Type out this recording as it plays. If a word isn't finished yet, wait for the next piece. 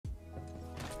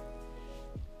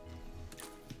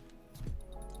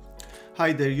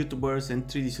Hi there YouTubers and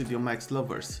 3D Studio Max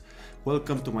lovers.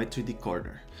 Welcome to my 3D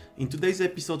corner. In today's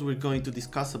episode we're going to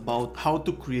discuss about how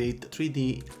to create a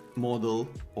 3D model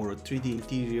or a 3D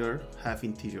interior, half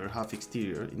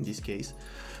exterior in this case,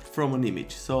 from an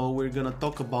image. So we're gonna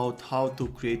talk about how to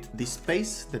create this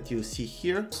space that you see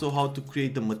here. So how to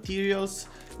create the materials.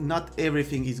 Not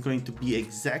everything is going to be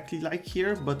exactly like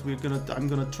here, but I'm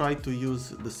gonna try to use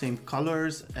the same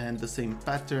colors and the same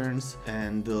patterns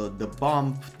and the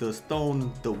bump, the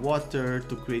stone, the water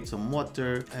to create some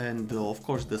water, and of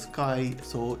course the sky.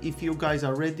 So if you guys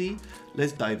are ready,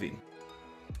 let's dive in.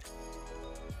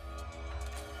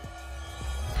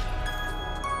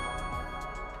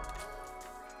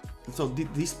 So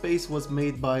this space was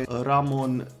made by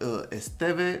Ramon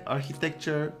Esteve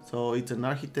Architecture. So it's an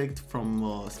architect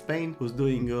from Spain who's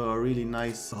doing really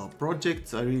nice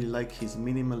projects. I really like his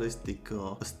minimalistic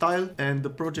style. And the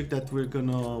project that we're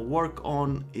gonna work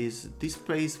on is this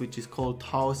place, which is called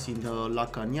House in La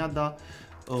Cañada.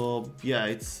 Yeah,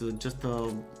 it's just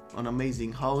an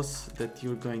amazing house that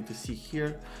you're going to see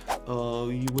here.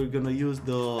 We're gonna use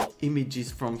the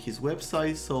images from his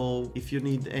website, so if you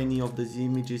need any of these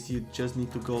images you just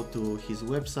need to go to his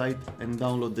website and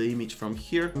download the image from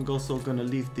here. I'm also gonna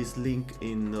leave this link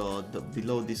in the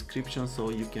below description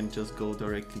so you can just go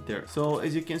directly there. So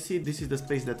as you can see, this is the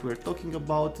space that we're talking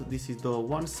about. This is the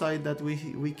one side that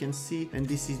we can see, and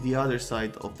this is the other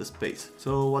side of the space.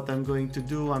 So what I'm going to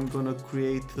do, I'm gonna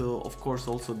create of course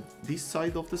also this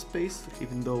side of the space,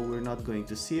 even though we're not going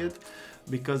to see it,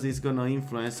 because it's gonna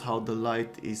influence how the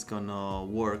light is gonna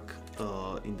work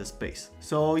in the space.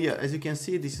 So yeah, as you can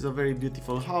see, this is a very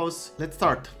beautiful house. Let's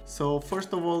start. So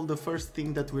first of all, the first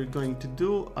thing that we're going to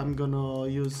do, I'm gonna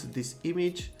use this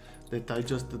image that I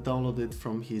just downloaded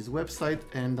from his website,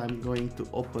 and I'm going to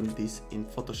open this in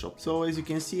Photoshop. So as you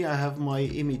can see, I have my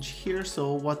image here.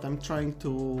 So what I'm trying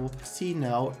to see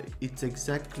now, it's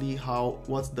exactly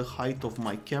what's the height of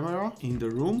my camera in the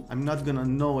room. I'm not gonna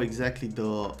know exactly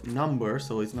the number,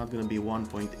 so it's not gonna be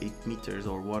 1.8 meters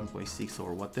or 1.6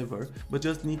 or whatever, but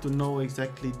just need to know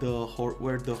exactly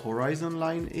where the horizon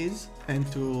line is. And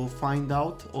to find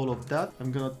out all of that,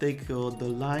 I'm gonna take the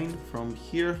line from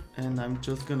here, and I'm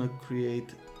just gonna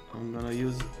I'm gonna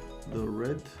use the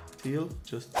red fill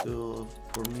just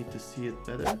for me to see it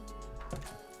better,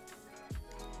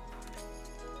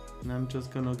 and I'm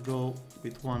just gonna go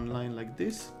with one line like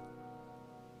this.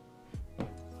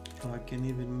 I can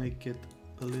even make it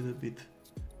a little bit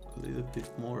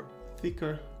more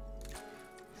thicker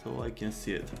so I can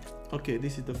see it. Okay,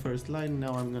 this is the first line.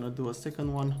 Now I'm gonna do a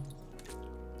second one.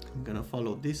 I'm gonna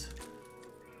follow this.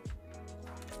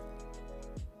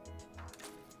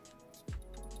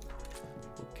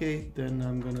 Okay, then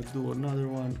I'm gonna do another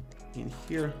one in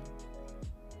here,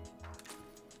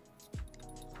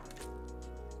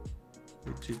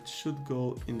 which it should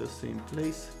go in the same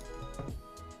place.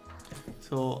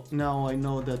 So now I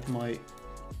know that my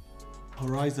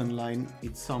horizon line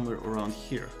is somewhere around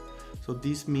here. So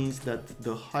this means that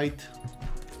the height,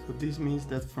 so this means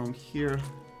that from here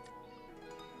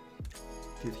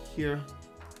to here,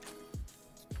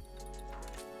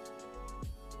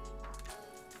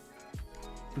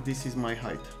 this is my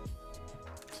height.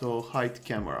 So height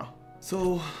camera.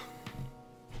 So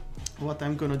what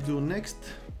I'm gonna do next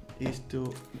is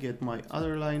to get my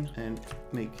other line and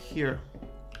make here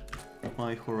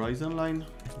my horizon line.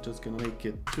 I'm just gonna make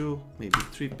it 2, maybe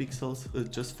 3 pixels,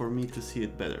 just for me to see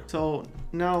it better. So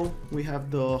now we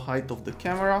have the height of the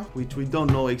camera, which we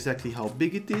don't know exactly how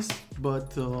big it is,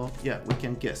 but yeah, we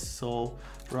can guess. So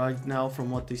right now, from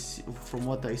what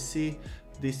I see,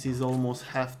 this is almost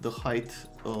half the height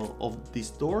of this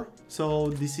door. So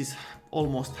this is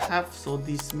almost half, so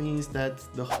this means that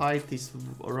the height is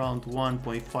around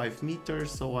 1.5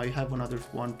 meters. So I have another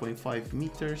 1.5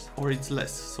 meters, or it's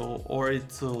less. So or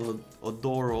it's a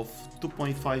door of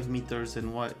 2.5 meters,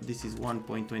 and this is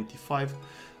 1.25.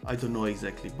 I don't know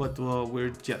exactly, but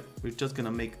we're just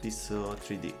gonna make this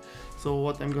 3D. So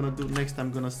what I'm gonna do next, I'm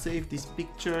gonna save this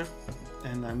picture,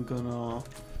 and I'm gonna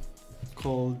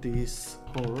call this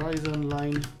horizon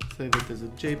line, save it as a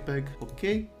JPEG.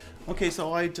 Okay,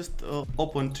 so I just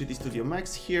opened 3D Studio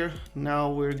Max here. Now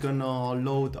we're gonna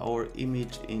load our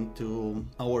image into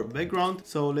our background.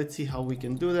 So let's see how we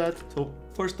can do that. So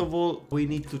first of all, we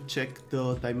need to check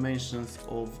the dimensions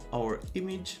of our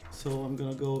image. So I'm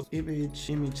gonna go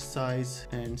image size,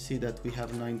 and see that we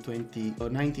have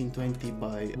 1920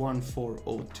 by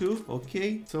 1402.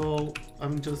 Okay, so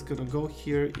I'm just gonna go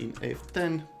here in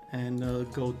F10 and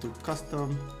go to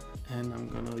custom and I'm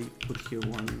gonna put here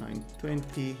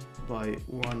 1920 by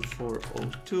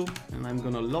 1402, and I'm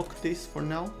gonna lock this for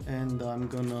now, and I'm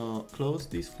gonna close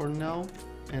this for now.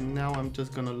 And now I'm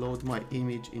just gonna load my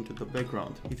image into the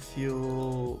background.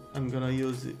 I'm gonna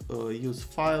use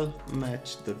file,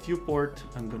 match the viewport.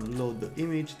 I'm gonna load the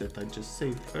image that I just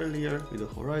saved earlier with the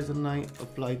horizon line,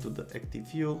 apply to the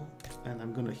active view, and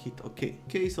I'm gonna hit OK.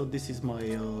 Okay, so this is my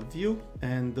view,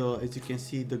 and as you can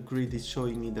see, the grid is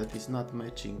showing me that it's not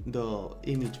matching the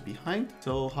image behind.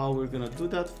 So how we're gonna do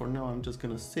that? For now, I'm just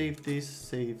gonna save this,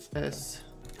 save as,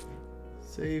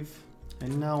 save.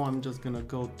 And now I'm just gonna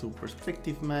go to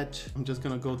perspective match. I'm just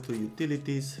gonna go to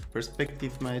utilities,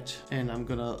 perspective match, and I'm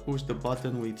gonna push the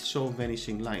button with show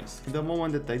vanishing lines. The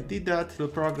moment that I did that, the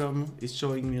program is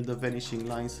showing me the vanishing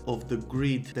lines of the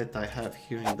grid that I have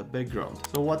here in the background.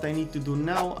 So what I need to do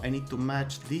now, I need to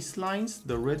match these lines,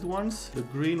 the red ones, the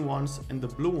green ones, and the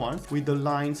blue ones with the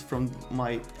lines from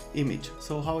my image.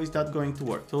 So how is that going to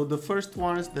work? So the first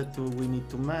ones that we need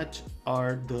to match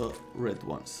are the red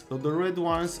ones. So the red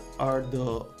ones are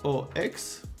the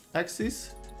OX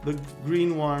axis, the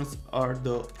green ones are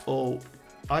the OY,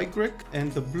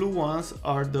 and the blue ones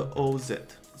are the OZ.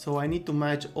 So I need to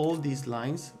match all these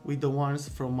lines with the ones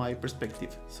from my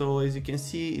perspective. So as you can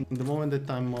see, in the moment that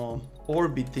I'm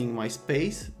orbiting my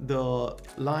space, the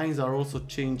lines are also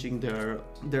changing their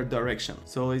direction.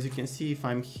 So as you can see, if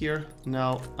I'm here,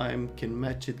 now I can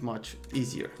match it much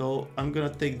easier. So I'm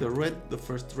gonna take the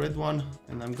first red one,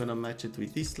 and I'm gonna match it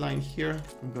with this line here.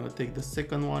 I'm gonna take the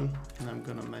second one, and I'm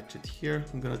gonna match it here.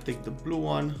 I'm gonna take the blue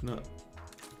one, I'm gonna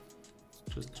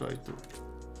just try to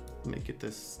make it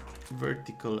as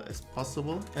vertical as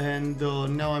possible, and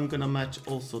now I'm gonna match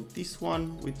also this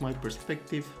one with my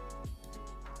perspective.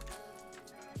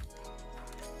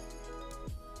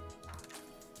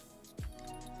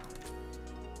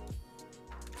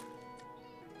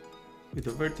 With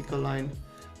a vertical line.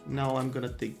 Now I'm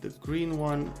gonna take the green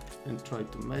one and try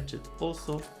to match it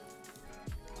also,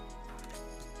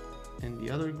 and the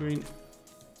other green.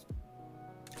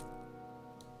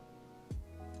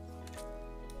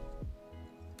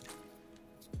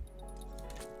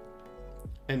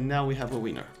 And now we have a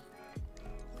winner.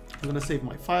 I'm gonna save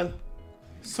my file.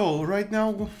 So right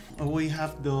now we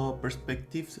have the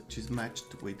perspectives which is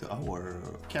matched with our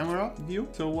camera view.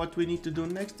 So what we need to do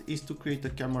next is to create a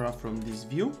camera from this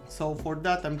view. So for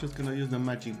that, I'm just gonna use the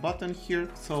magic button here.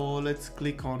 So let's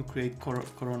click on create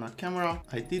Corona camera.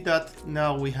 I did that.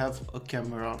 Now we have a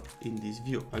camera in this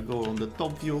view. I go on the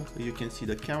top view, you can see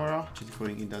the camera which is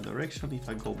going in that direction. If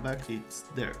I go back, it's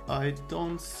there. I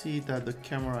don't see that the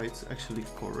camera is actually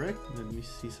correct. Let me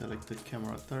see, select the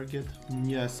camera target.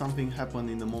 Yeah, something happened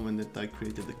in the moment that I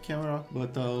created the camera,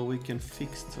 but we can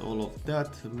fix all of that.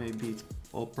 Maybe it's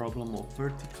a problem of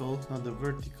vertical, not the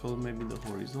vertical, maybe the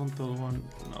horizontal one.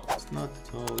 No, it's not.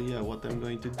 So yeah, what I'm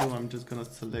going to do, I'm just gonna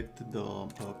select the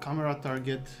camera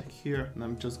target here, and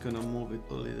I'm just gonna move it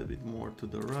a little bit more to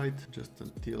the right, just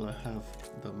until I have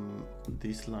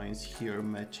these lines here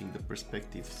matching the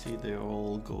perspective. See, they're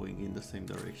all going in the same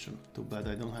direction. Too bad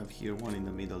I don't have here one in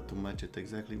the middle to match it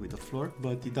exactly with the floor,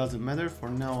 but it doesn't matter. For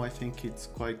now, I think it's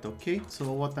quite okay.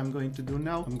 So what I'm going to do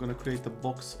now, I'm gonna create a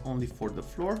box only for the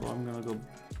floor. So I'm gonna go,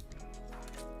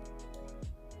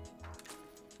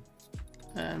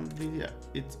 and yeah,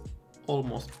 it's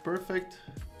almost perfect.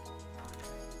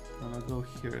 I'm gonna go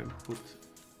here and put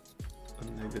a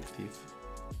negative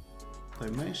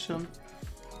dimension.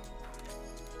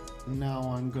 Now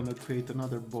I'm gonna create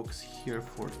another box here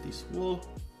for this wall.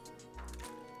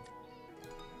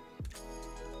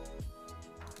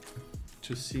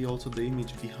 To see also the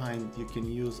image behind, you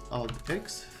can use Alt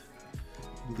X.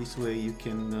 This way you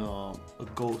can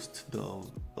ghost the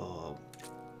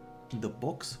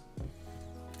box.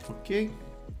 Okay,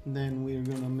 then we're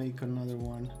gonna make another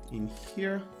one in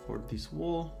here for this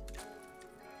wall.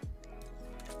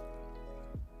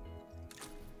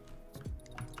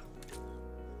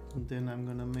 And then I'm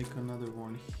gonna make another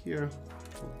one here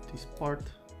for this part.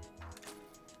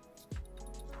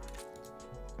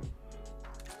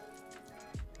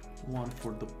 One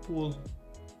for the pool.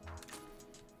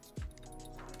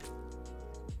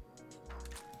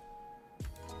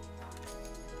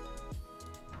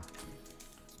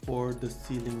 For the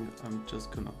ceiling, I'm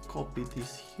just gonna copy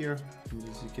this here, and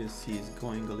as you can see, it's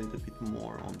going a little bit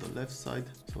more on the left side,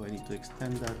 so I need to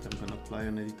extend that. I'm gonna apply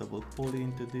an editable poly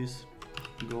into this,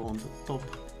 go on the top,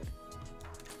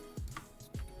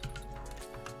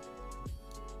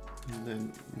 and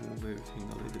then move everything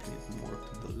a little bit more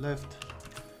to the left.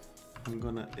 I'm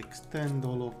gonna extend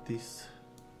all of this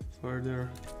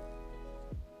further,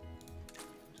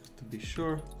 just to be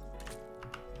sure.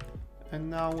 And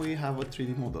now we have a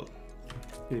 3D model.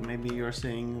 Okay, maybe you're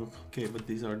saying, okay, but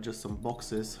these are just some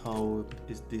boxes. How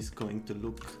is this going to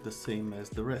look the same as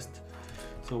the rest?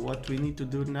 So what we need to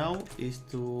do now is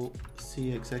to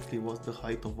see exactly what's the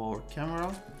height of our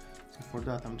camera. So for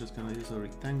that, I'm just gonna use a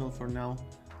rectangle for now,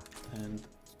 and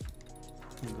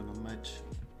I'm gonna match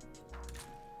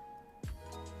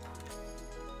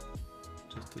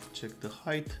just to check the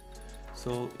height.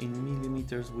 So in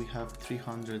millimeters, we have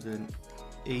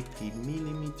 380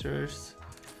 millimeters,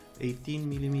 18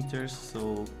 millimeters,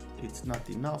 so it's not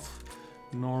enough.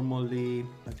 Normally,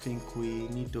 I think we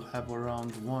need to have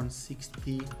around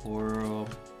 160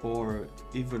 or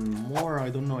even more. I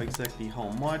don't know exactly how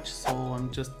much, so I'm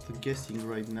just guessing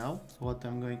right now. What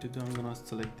I'm going to do, I'm gonna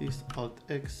select this Alt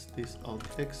X, this Alt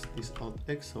X, this Alt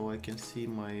X, so I can see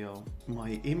my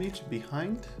my image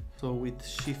behind. So with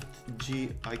Shift G,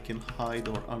 I can hide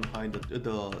or unhide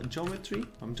the geometry.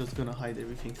 I'm just gonna hide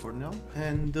everything for now.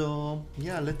 And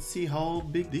yeah, let's see how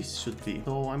big this should be.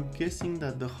 So I'm guessing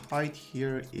that the height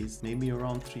here is maybe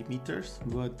around 3 meters,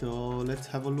 but let's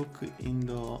have a look in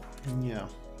the, yeah.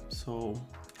 So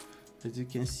as you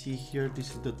can see here,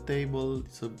 this is the table.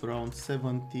 It's around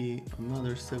 70,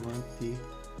 another 70,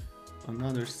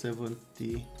 another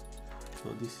 70. So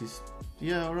this is,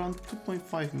 yeah, around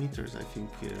 2.5 meters, I think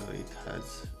it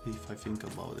has, if I think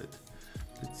about it.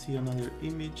 Let's see another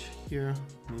image here.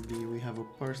 Maybe we have a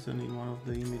person in one of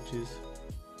the images.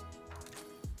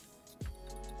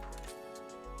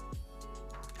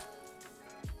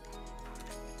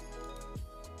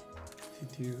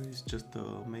 Here is just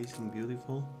amazing,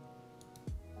 beautiful.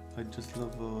 I just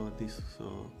love this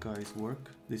guy's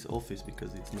work, this office,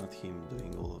 because it's not him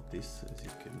doing all of this, as you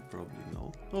can probably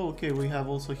know. Oh, okay, we have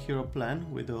also here a plan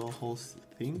with the whole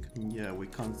thing. Yeah, we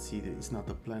can't see that it's not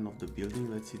a plan of the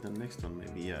building. Let's see the next one.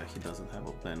 Maybe, yeah, he doesn't have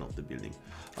a plan of the building.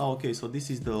 Oh, okay, so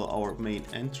this is our main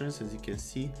entrance. As you can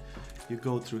see, you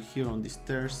go through here on the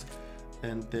stairs,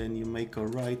 and then you make a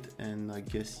right, and I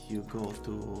guess you go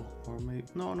to, or maybe,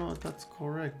 no, that's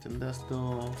correct, and that's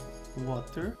the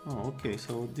water. Oh, okay,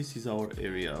 so this is our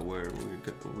area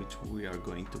which we are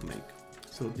going to make.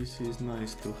 So this is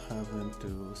nice to have and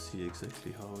to see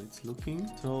exactly how it's looking.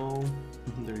 So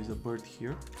there is a bird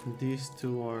here. These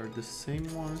two are the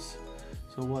same ones.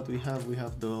 So what we have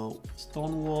the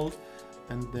stone wall,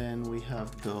 and then we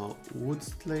have the wood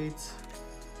slates.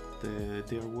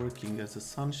 They are working as a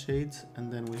sunshades,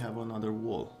 and then we have another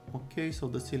wall. Okay, so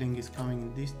the ceiling is coming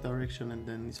in this direction, and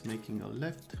then it's making a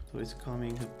left. So it's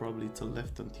coming, probably it's a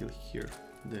left until here.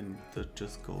 Then that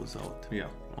just goes out. Yeah,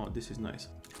 oh, this is nice.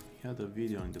 We had a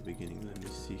video in the beginning, let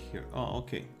me see here. Oh,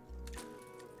 okay.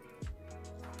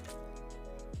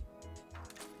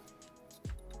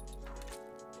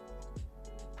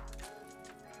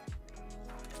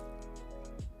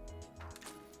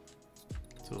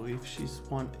 So if she's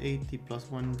 180 plus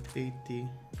 180,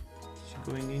 she's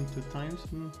going in 2 times?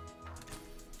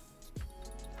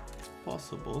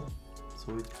 Possible.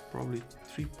 So it's probably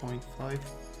 3.5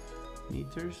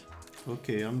 meters.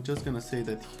 Okay, I'm just gonna say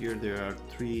that here there are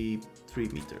 3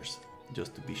 meters,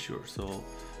 just to be sure. So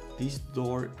this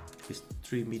door is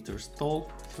 3 meters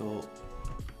tall. So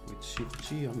with Shift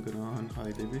G, I'm gonna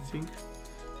unhide everything.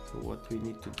 So what we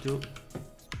need to do,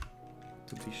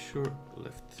 to be sure,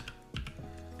 left.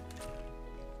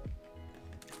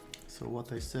 So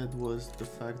what I said was the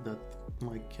fact that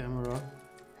my camera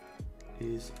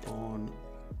is on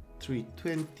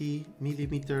 320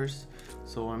 millimeters.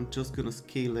 So I'm just gonna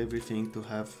scale everything to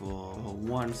have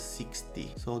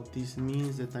 160. So this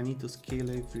means that I need to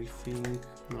scale everything.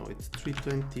 No, it's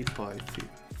 320 by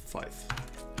 5.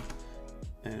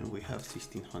 And we have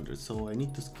 1600. So I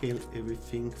need to scale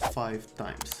everything 5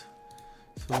 times.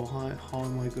 So how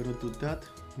am I gonna do that?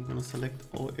 I'm gonna select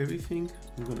everything.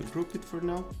 I'm gonna group it for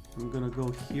now. I'm gonna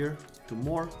go here to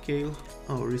more scale,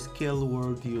 rescale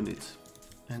world units,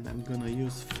 and I'm gonna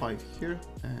use 5 here.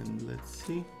 And let's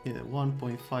see, yeah,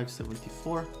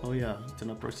 1.574. Oh yeah, it's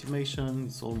an approximation.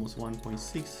 It's almost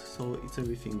 1.6, so it's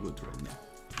everything good right now.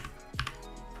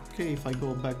 Okay, if I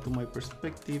go back to my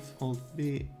perspective, Alt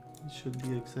B, it should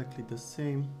be exactly the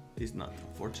same. It's not,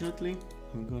 unfortunately.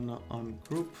 I'm gonna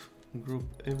ungroup. Group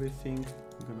everything.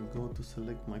 I'm gonna go to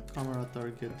select my camera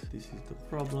target. This is the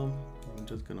problem. I'm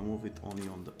just gonna move it only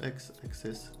on the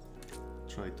x-axis.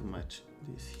 Try to match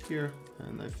this here,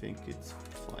 and I think it's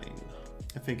fine.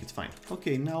 I think it's fine.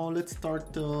 Okay, now let's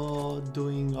start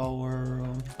doing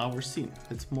our scene.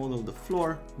 Let's model the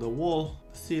floor, the wall,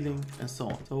 the ceiling, and so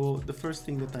on. So the first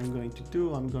thing that I'm going to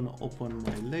do, I'm gonna open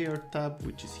my layer tab,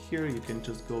 which is here. You can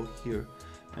just go here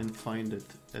and find it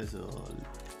as a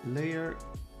layer.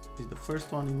 Is the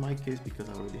first one in my case because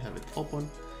I already have it open.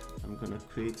 I'm gonna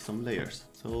create some layers.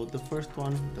 So the first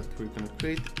one that we're gonna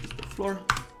create is the floor.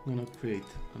 I'm gonna create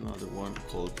another one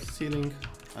called ceiling.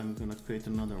 I'm gonna create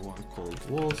another one called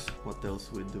walls. What else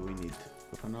do we need?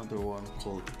 Another one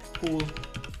called pool.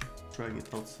 Drag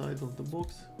it outside of the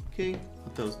box. Okay,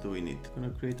 what else do we need? I'm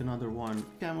gonna create another one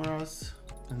cameras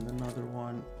and another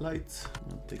one lights. I'm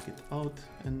gonna take it out,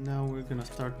 and now we're gonna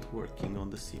start working on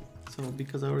the scene. So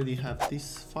because I already have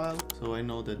this file, so I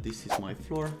know that this is my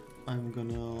floor, I'm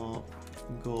gonna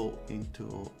go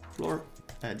into floor,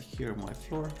 add here my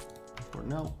floor. For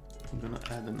now, I'm gonna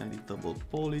add an editable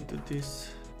poly to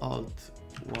this. Alt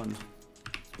 1.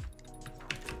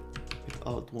 With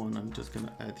Alt 1, I'm just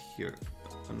gonna add here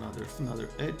another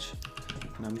edge,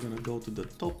 and I'm gonna go to the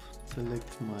top,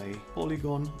 select my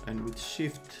polygon, and with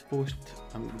shift pushed,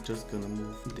 I'm just gonna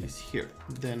move this here.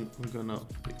 Then I'm gonna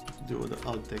do the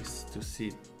alt X to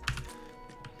see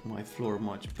my floor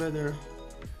much better.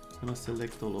 I'm gonna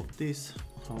select all of this.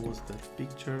 How was that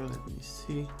picture? Let me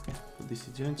see. So this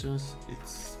is the entrance.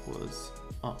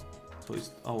 So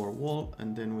it's our wall,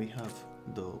 and then we have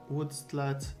the wood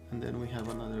slats, and then we have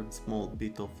another small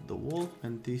bit of the wall,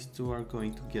 and these two are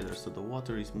going together. So the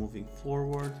water is moving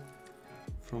forward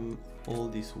from all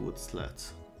these wood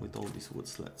slats, with all these wood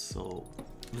slats. So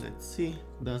let's see,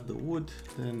 that's the wood.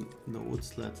 Then the wood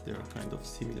slats, they are kind of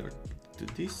similar to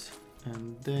this,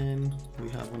 and then we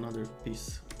have another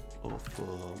piece of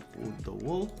wood, the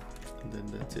wall, and then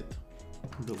that's it.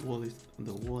 The wall is,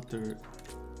 the water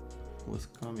was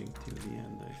coming till the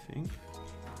end, I think.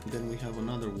 Then we have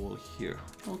another wall here.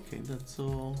 Okay, that's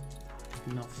all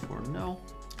enough for now.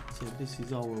 So this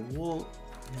is our wall.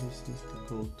 This needs to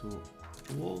go to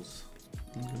walls.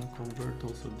 I'm gonna convert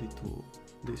also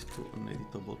this to an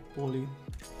editable poly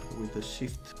with the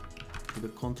shift, with the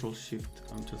control shift.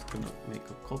 I'm just gonna make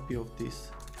a copy of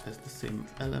this as the same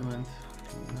element.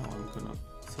 And now I'm gonna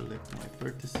select my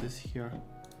vertices here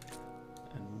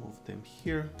and move them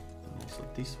here, and also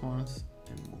these ones,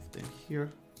 and move them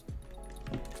here.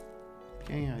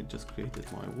 Okay, I just created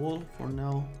my wall. For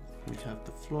now, we have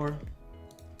the floor.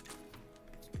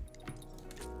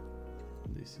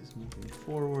 This is moving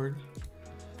forward,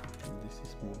 and this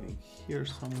is moving here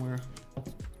somewhere.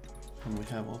 And we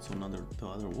have also the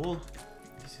other wall.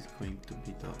 This is going to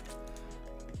be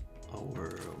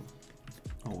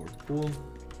our pool.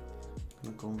 I'm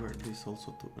gonna convert this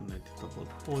also to an editable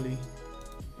poly.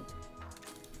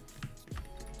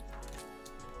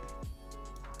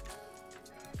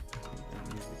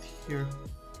 Here.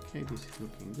 Okay, this is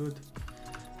looking good.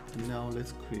 And now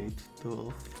let's create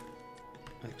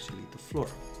actually the floor.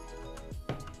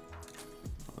 I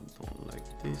don't like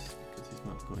this because it's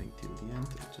not going till the end.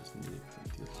 I just need it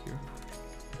until here.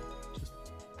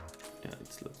 Yeah,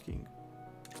 it's looking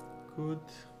good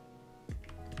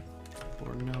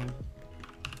for now.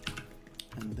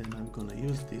 And then I'm gonna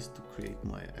use this to create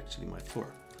my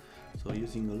floor. So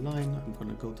using a line, I'm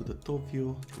gonna go to the top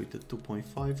view with the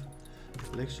 2.5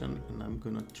 selection, and I'm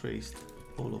gonna trace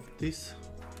all of this.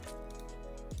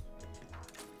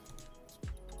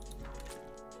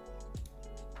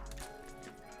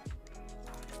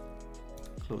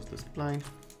 Close the spline.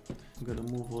 I'm gonna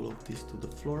move all of this to the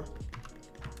floor.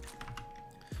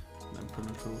 And I'm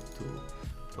gonna go to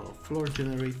the floor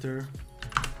generator.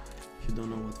 If you don't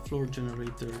know what floor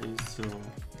generator is,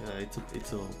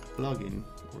 it's a plugin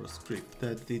or a script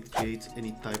that it creates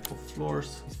any type of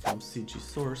floors. It's from CG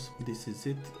Source. This is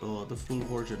it. The full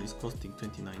version is costing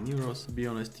 29 euros. To be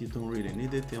honest, you don't really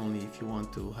need it, only if you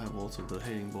want to have also the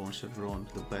herringbone, chevron,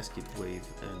 the basket wave,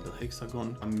 and the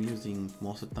hexagon. I'm using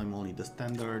most of the time only the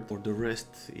standard. For the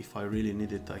rest, if I really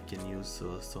need it, I can use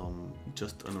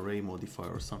just an array modifier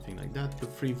or something like that. The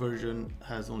free version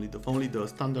has only the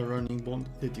standard running bond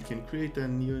that you can create,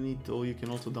 and you can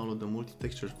also download the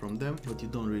multi-textures from them, but you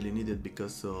don't really need it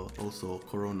because also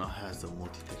Corona has a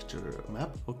multi-texture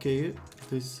map. Okay,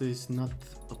 this is not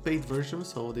a paid version,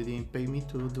 so they didn't pay me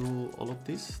to do all of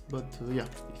this, but yeah,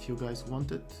 if you guys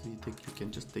want it, you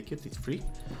can just take it, it's free.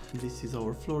 This is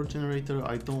our floor generator.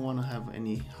 I don't want to have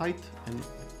any height and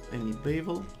any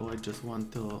bevel, so I just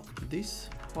want this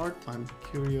part. I'm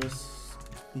curious,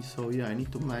 so yeah, I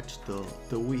need to match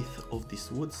the width of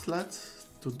these wood slats.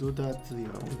 To do that, yeah,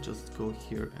 I'll just go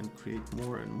here and create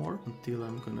more and more until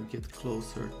I'm gonna get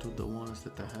closer to the ones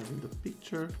that I have in the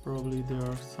picture. Probably they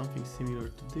are something similar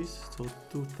to this, so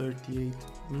 238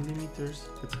 millimeters.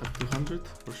 Let's have 200.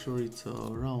 For sure it's a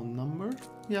round number.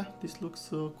 Yeah, this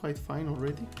looks quite fine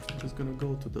already. I'm just gonna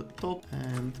go to the top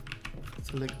and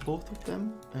select both of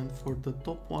them, and for the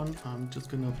top one I'm just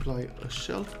gonna apply a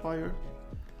shelf fire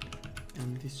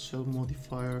And this shell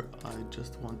modifier, I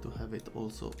just want to have it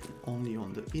also only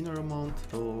on the inner amount.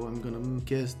 So I'm gonna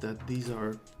guess that these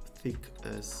are thick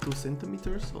as 2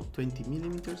 centimeters, so 20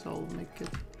 millimeters I'll make it.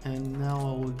 And now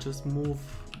I will just move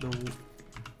the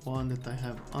one that I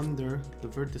have under the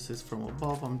vertices from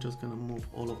above. I'm just gonna move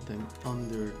all of them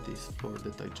under this floor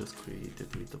that I just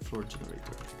created with the floor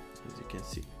generator, as you can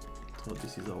see. So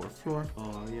this is our floor.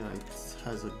 Yeah, it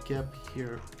has a gap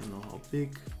here, I don't know how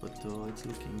big, but it's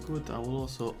looking good. I will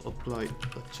also apply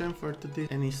a chamfer to this.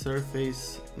 Any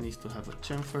surface needs to have a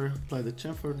chamfer. Apply the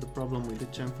chamfer. The problem with the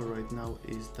chamfer right now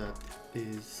is that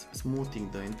is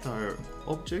smoothing the entire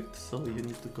object, so you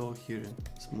need to go here and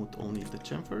smooth only the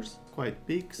chamfers. Quite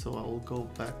big, so I will go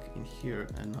back in here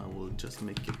and I will just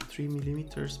make it 3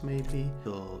 millimeters maybe.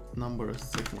 The number of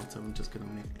segments, I'm just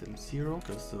gonna make them 0,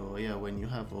 because yeah, when you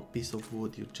have a piece of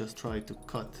wood, you just try to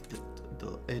cut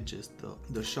the edges,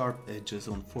 the sharp edges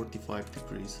on 45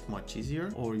 degrees much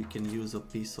easier, or you can use a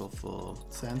piece of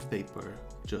sandpaper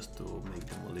just to make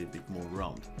them a little bit more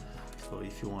round. So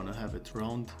if you want to have it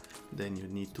round, then you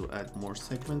need to add more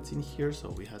segments in here. So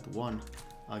we had 1,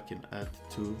 I can add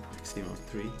 2, maximum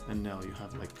 3, and now you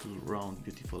have like round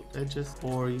beautiful edges.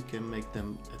 Or you can make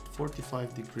them at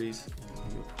 45 degrees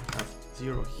and you have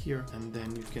 0 here, and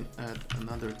then you can add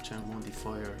another chamfer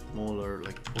modifier, smaller,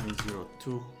 like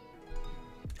 0.02,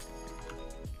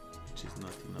 which is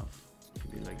not enough,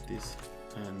 maybe like this.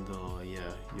 And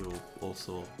yeah, you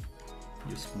also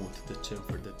smooth the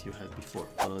chamfer that you had before.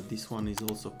 This one is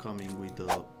also coming with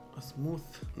a smooth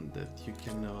that you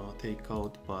can take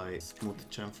out by smooth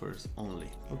chamfers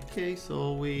only. Okay,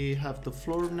 so we have the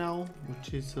floor now,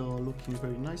 which is looking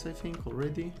very nice, I think,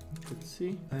 already. Let's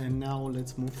see. And now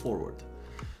let's move forward.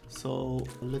 So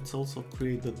let's also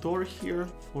create the door here.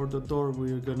 For the door,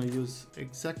 we're gonna use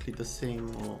exactly the same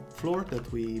floor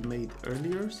that we made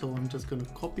earlier. So I'm just gonna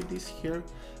copy this here.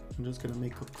 I'm just gonna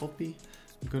make a copy.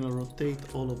 I'm gonna rotate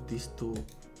all of this to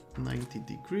 90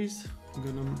 degrees. I'm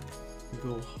gonna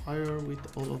go higher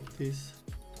with all of this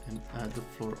and add the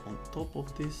floor on top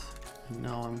of this. And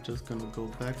now I'm just gonna go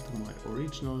back to my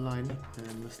original line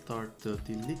and start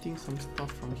deleting some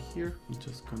stuff from here. I'm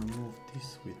just gonna move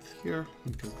this with here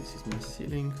because this is my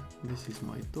ceiling, this is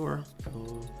my door.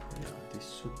 So yeah,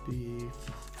 this should be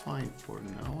fine for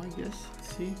now, I guess.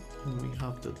 See, and we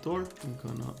have the door. I'm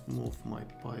gonna move my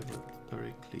pivot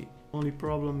directly. Only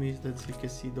problem is that, as you can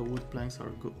see, the wood planks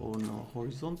are on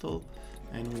horizontal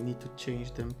and we need to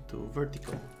change them to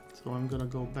vertical. So I'm gonna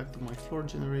go back to my floor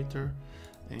generator,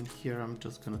 and here I'm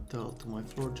just gonna tell to my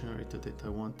floor generator that I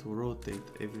want to rotate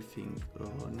everything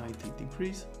 90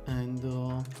 degrees, and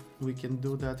we can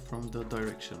do that from the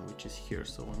direction, which is here.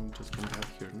 So I'm just gonna have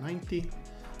here 90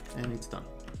 and it's done.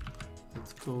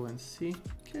 Let's go and see.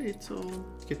 Okay, so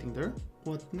it's getting there.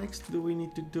 What next do we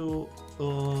need to do?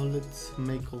 Let's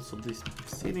make also this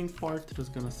ceiling part.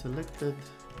 Just gonna select it.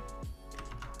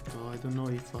 I don't know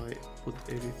if I put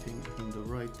everything in the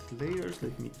right layers.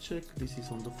 Let me check. This is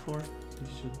on the floor. This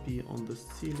should be on the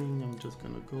ceiling. I'm just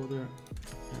gonna go there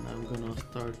and I'm gonna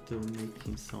start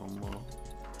making some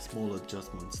small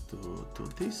adjustments to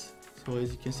this. So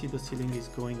as you can see, the ceiling is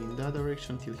going in that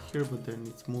direction till here, but then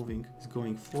it's moving, it's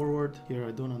going forward. Here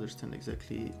I don't understand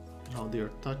exactly how they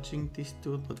are touching these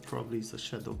two, but probably it's a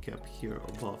shadow gap here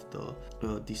above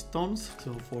these stones.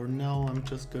 So for now I'm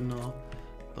just gonna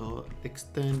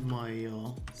extend my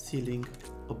ceiling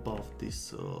above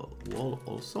this wall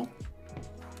also.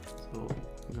 So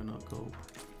I'm gonna go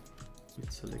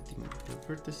with selecting the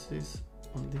vertices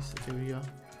on this area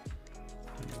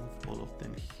and move all of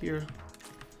them here.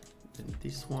 Then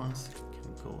these ones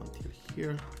can go until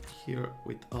here. Here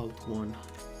with Alt 1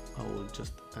 I will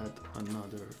just add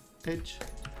another edge.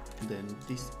 Then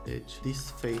this edge,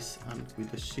 this face, and with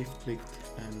the shift click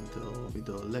and with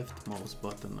the left mouse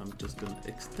button I'm just gonna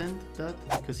extend that,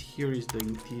 because here is the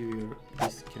interior.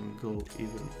 This can go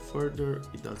even further,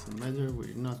 it doesn't matter,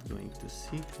 we're not going to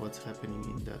see what's happening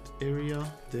in that area.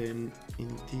 Then in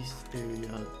this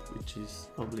area, which is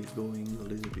probably going a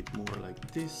little bit more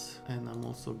like this, and I'm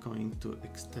also going to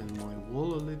extend my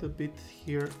wall a little bit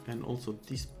here, and also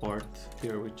this part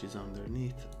here which is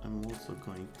underneath, I'm also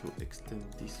going to extend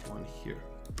this one here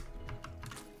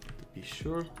to be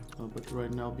sure. But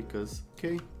right now, because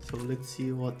okay, so let's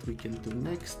see what we can do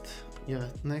next. Yeah,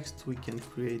 next we can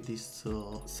create these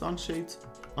sunshades.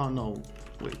 Oh no,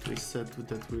 wait, we said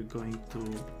that we're going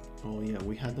to, oh yeah,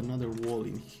 we had another wall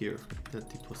in here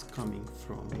that it was coming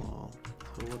from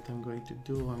So what I'm going to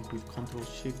do, I'm with Control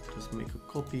Shift, just make a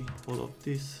copy, all of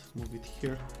this, move it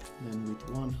here, then with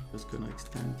one, just gonna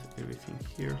extend everything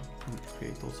here and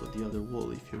create also the other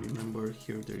wall. If you remember,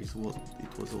 here there is wall,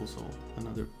 it was also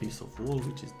another piece of wall,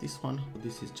 which is this one.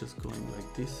 This is just going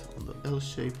like this on the L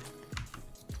shape.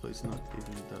 So it's not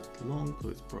even that long, so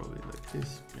it's probably like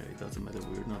this. Yeah, it doesn't matter,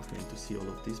 we're not going to see all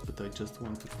of this, but I just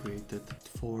want to create it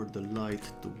for the light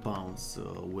to bounce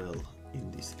well in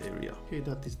this area. Okay,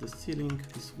 that is the ceiling.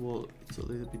 This wall, it's a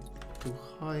little bit too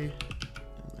high,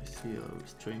 and I see a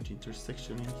strange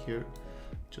intersection in here.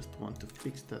 Just want to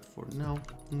fix that for now.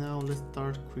 Now let's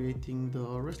start creating the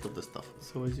rest of the stuff.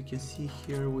 So as you can see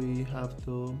here, we have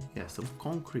the some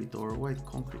concrete or white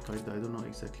concrete, I don't know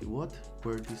exactly what,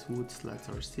 where these wood slats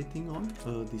are sitting on,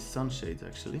 these sunshades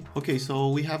actually. Okay, so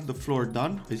we have the floor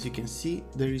done. As you can see,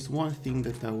 there is one thing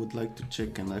that I would like to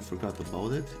check and I forgot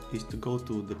about it, is to go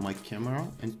to my camera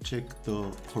and check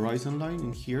the horizon line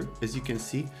in here. As you can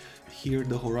see here,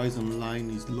 the horizon line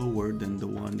is lower than the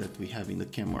one that we have in the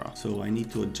camera, so I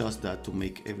need to adjust that to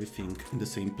make everything in the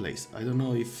same place. I don't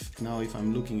know if now, if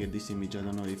I'm looking at this image, I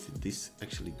don't know if this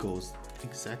actually goes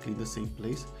exactly the same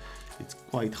place. It's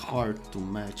quite hard to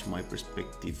match my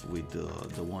perspective with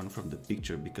the one from the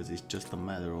picture, because it's just a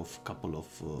matter of a couple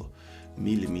of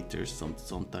millimeters.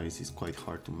 Sometimes it's quite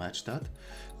hard to match that,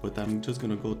 but I'm just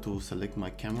gonna go to select my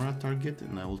camera target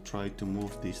and I will try to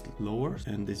move this lower.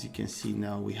 And as you can see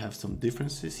now, we have some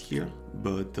differences here,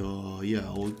 but yeah,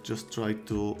 I'll just try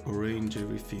to arrange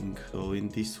everything so in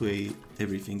this way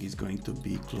everything is going to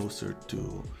be closer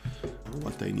to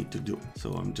what I need to do.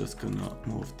 So I'm just gonna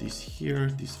move this here,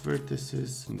 these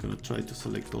vertices. I'm gonna try to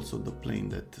select also the plane,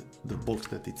 that the box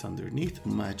that it's underneath,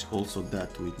 match also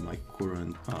that with my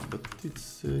current, but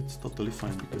it's totally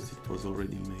fine because it was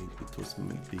already made, it was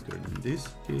made bigger than this.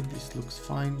 Okay, this looks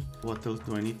fine. What else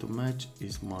do I need to match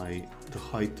is the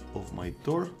height of my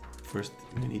door. First,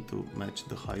 we need to match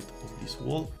the height of this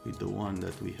wall with the one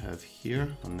that we have here.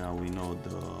 And now we know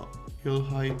the hill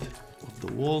height of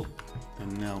the wall,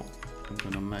 and now I'm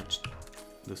gonna match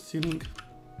the ceiling.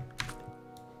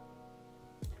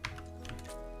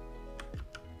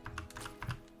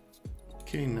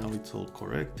 Okay, now it's all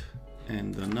correct.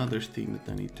 And another thing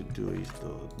that I need to do is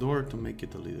the door, to make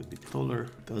it a little bit taller.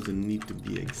 It doesn't need to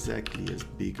be exactly as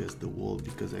big as the wall,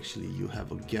 because actually you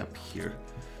have a gap here.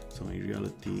 So in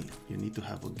reality, you need to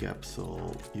have a gap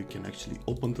so you can actually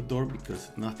open the door,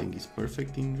 because nothing is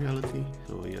perfect in reality.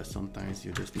 So yeah, sometimes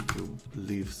you just need to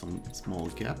leave some small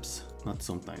gaps. Not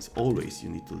sometimes, always you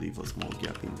need to leave a small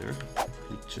gap in there.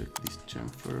 We check this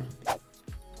chamfer.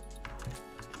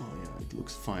 Oh yeah, it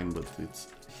looks fine, but it's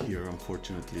here,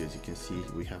 unfortunately, as you can see,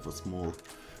 we have a small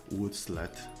wood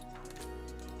slat.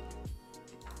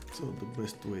 So the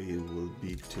best way will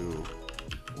be to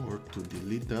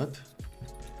delete that,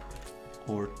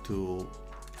 or to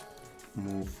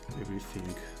move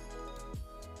everything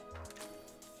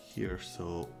here,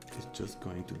 so it's just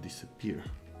going to disappear.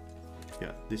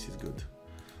 Yeah, this is good.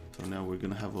 So now we're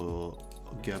gonna have a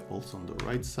gap also on the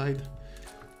right side.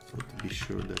 So to be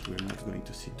sure that we're not going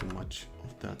to see too much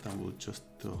of that, I will just,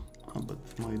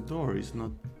 but my door is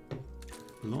not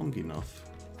long enough.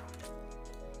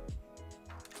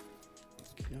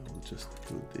 Okay, I'll just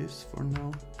do this for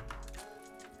now,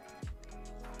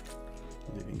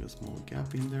 leaving a small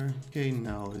gap in there. Okay,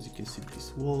 now as you can see,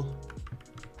 this wall,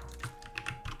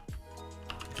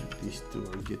 these two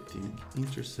are getting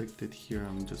intersected here.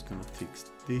 I'm just gonna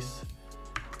fix this.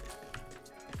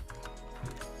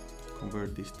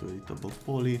 Convert this to editable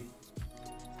poly,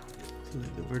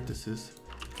 select the vertices,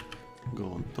 go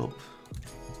on top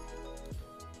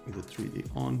with the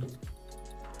 3D on.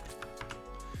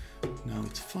 Now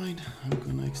it's fine. I'm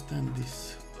gonna extend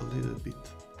this a little bit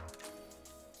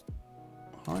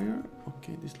higher.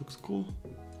 Okay, this looks cool.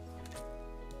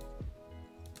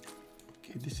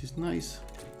 Okay, this is nice.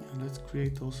 And let's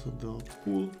create also the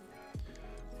pool.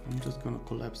 I'm just gonna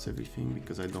collapse everything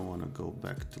because I don't want to go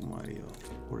back to my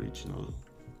original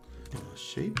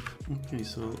shape. Okay,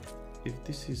 so if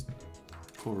this is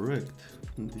correct,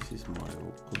 and this is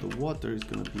the water is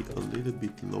gonna be a little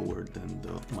bit lower than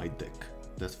my deck,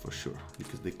 that's for sure,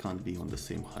 because they can't be on the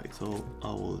same height. So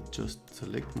I will just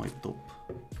select my top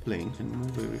plane and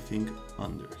move everything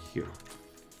under here.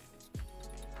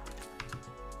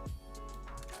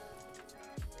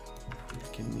 You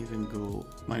can even go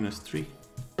 -3.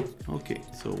 Okay,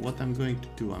 so what I'm going to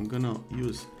do, I'm gonna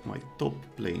use my top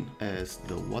plane as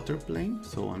the water plane.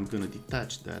 So I'm gonna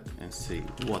detach that and say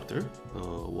water,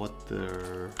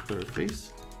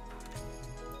 surface.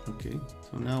 Okay,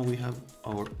 so now we have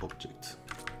our object.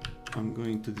 I'm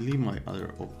going to delete my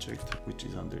other object, which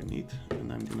is underneath,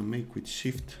 and I'm gonna make with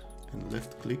shift and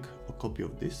left click a copy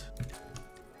of this.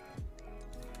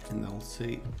 And I'll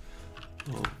say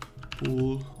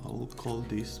pool, I will call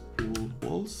this pool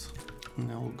walls.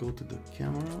 And I will go to the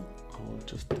camera, I will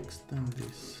just extend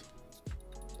this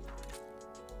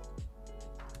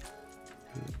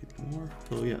a little bit more.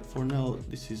 So yeah, for now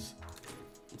this is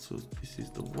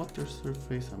the water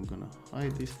surface. I'm gonna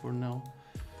hide this for now.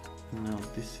 And now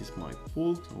this is my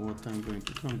pool. So what I'm going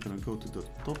to do, I'm gonna go to the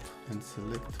top and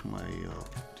select my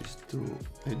these two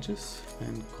edges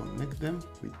and connect them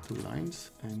with two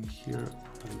lines. And here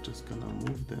I'm just gonna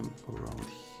move them around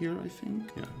here, I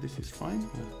think. Yeah, this is fine.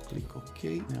 I'll click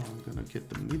OK. Now I'm gonna get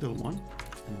the middle one,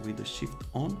 and with the shift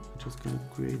on, just gonna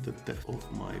create the depth of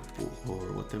my pool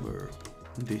or whatever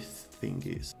this thing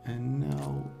is. And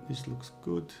now this looks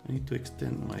good. I need to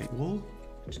extend my wall,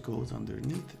 which goes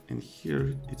underneath, and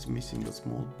here it's missing a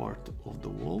small part of the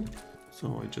wall.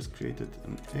 So I just created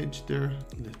an edge there.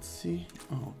 Let's see.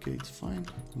 Oh, okay, it's fine.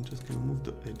 I'm just gonna move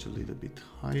the edge a little bit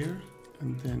higher,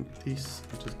 and then this,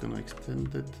 I'm just gonna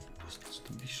extend it just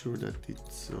to be sure that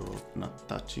it's not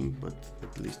touching, but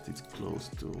at least it's close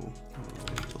to.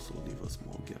 Also leave a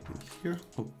small gap in here.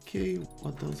 Okay,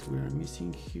 what else we are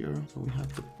missing here? So we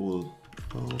have the pool.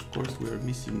 Of course, we are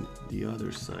missing the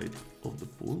other side of the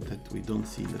pool that we don't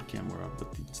see in the camera, but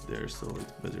it's there, so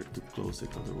it's better to close it,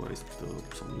 otherwise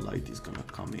some light is gonna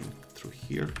come in through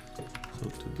here. So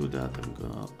to do that, I'm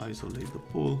gonna isolate the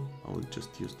pool. I will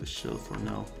just use the shell for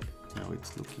now. Now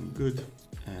it's looking good,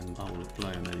 and I will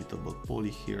apply an editable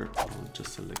poly here. I will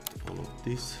just select all of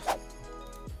this.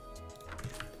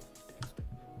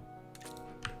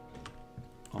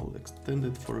 I'll extend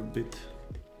it for a bit.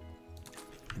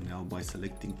 And now by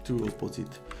selecting two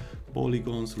opposite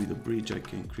polygons with a bridge, I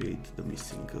can create the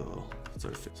missing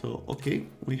surface. So okay,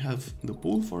 we have the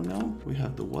pool for now, we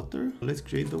have the water. Let's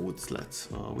create the wood slats,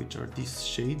 which are these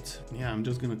shades. Yeah, I'm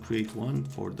just gonna create one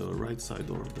for the right side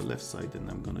or the left side, and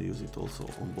I'm gonna use it also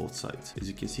on both sides. As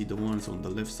you can see, the ones on the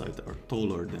left side are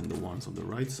taller than the ones on the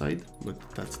right side, but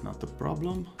that's not a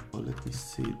problem. Let me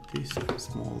see this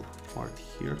small part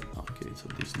here. Okay, so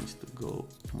this needs to go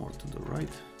more to the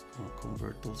right. I'll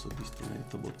convert also this to an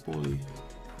editable poly,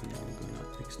 and I'm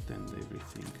gonna extend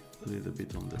everything a little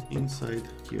bit on the inside.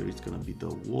 Here it's gonna be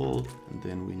the wall, and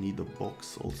then we need a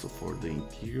box also for the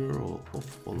interior of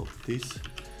all of this.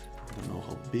 I don't know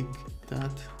how big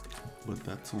that, but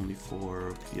that's only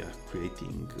for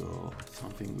creating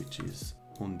something which is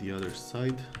on the other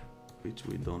side, which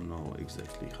we don't know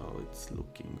exactly how it's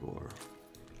looking, or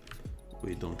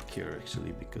we don't care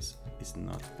actually because it's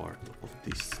not part of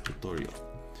this tutorial.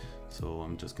 So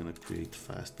I'm just gonna create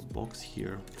fast a box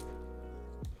here.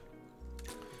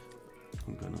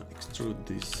 I'm gonna extrude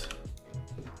this.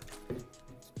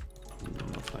 I'm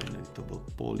gonna apply an editable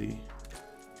poly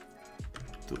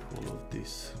to all of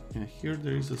this. And here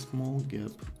there is a small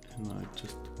gap, and I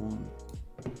just want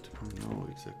to know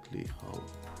exactly how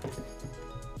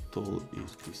tall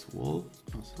is this wall.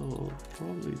 So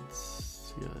probably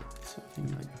it's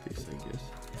something like this, I guess.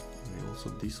 And also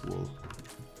this wall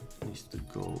needs to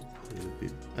go a little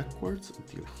bit backwards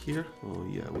until here. Oh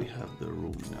yeah, we have the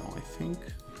room now, I think.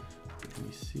 Let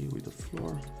me see with the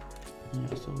floor.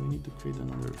 Yeah, so we need to create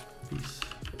another piece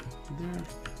there.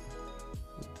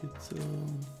 But it's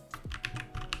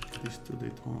these two,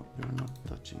 they're not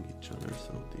touching each other,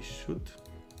 so they should.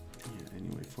 Yeah,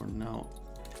 anyway, for now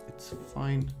it's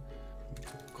fine.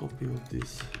 Copy of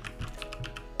this.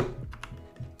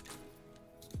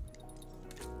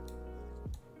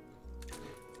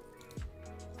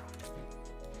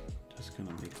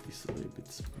 Gonna make this a little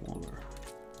bit smaller.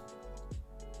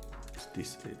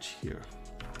 This edge here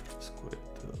is quite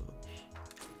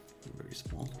very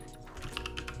small,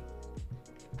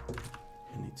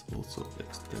 and it's also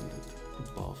extended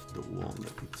above the wall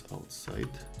that it's outside.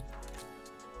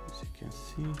 As you can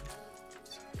see,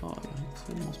 it's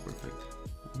almost perfect.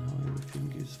 Now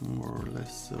everything is more or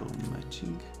less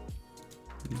matching.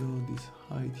 Though this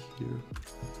height here,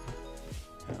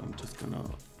 I'm just gonna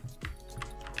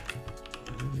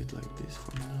leave it like this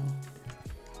for now.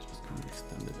 Just gonna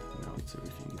extend it. Now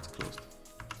everything is closed.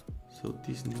 So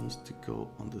this needs to go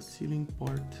on the ceiling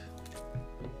part.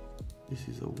 This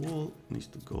is a wall, needs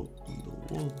to go on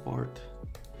the wall part.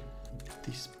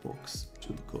 This box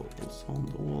should go also on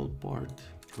the wall part.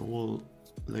 The wall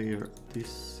layer,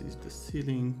 this is the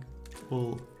ceiling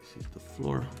wall, this is the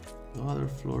floor, the other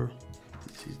floor.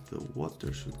 This is the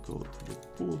water, should go to the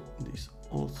pool. This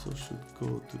also should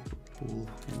go to the pool.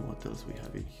 And what else we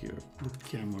have in here? The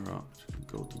camera should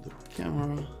go to the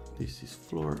camera. This is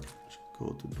floor, should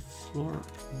go to the floor.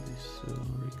 This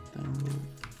rectangle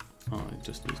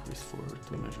just use this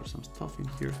to measure some stuff in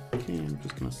here. Okay, I'm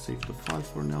just gonna save the file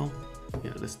for now.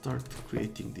 Yeah, let's start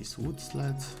creating these wood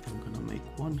slats. I'm gonna make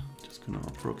one. Just gonna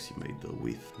approximate the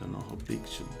width. I don't know how big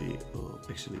should be.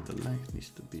 Actually, the length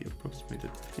needs to be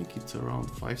approximated. I think it's around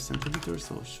 5 centimeters,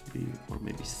 so it should be, or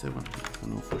maybe 7. I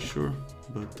don't know for sure.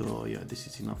 But yeah, this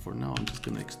is enough for now. I'm just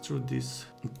gonna extrude this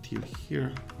until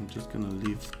here. I'm just gonna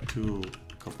leave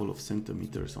couple of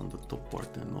centimeters on the top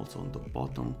part and also on the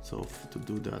bottom. So to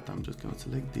do that, I'm just gonna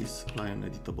select this, apply an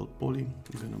editable poly.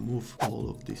 I'm gonna move all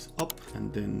of this up,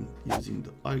 and then using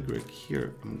the Y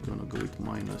here, I'm gonna go with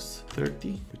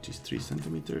 -30, which is 3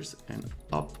 centimeters, and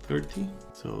up 30,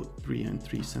 so 3 and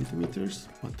 3 centimeters.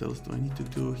 What else do I need to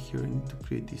do here? I need to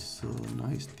create this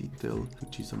nice detail,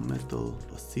 which is a metal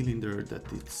cylinder that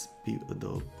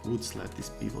the wood slat is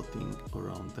pivoting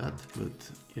around that. But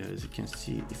yeah, as you can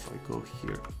see, if I go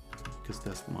here, because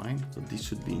that's mine, so this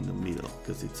should be in the middle,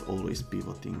 because it's always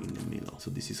pivoting in the middle. So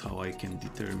this is how I can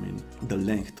determine the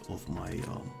length of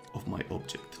my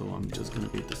object. So I'm just gonna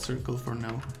create a circle for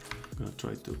now. I'm gonna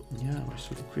try to, yeah, I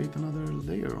should create another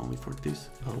layer only for this.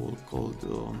 I will call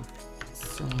the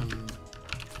sun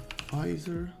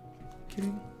visor.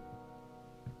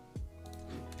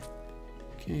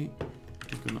 Okay,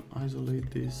 I'm gonna isolate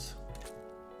this.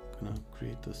 I'm gonna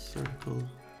create a circle.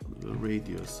 The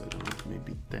radius, I don't know,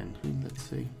 maybe 10, let's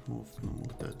say. Gonna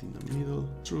move that in the middle.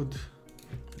 Extrude.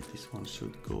 This one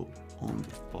should go on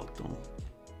the bottom.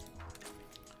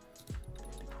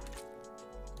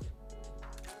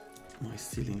 My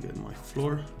ceiling and my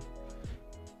floor.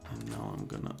 And now I'm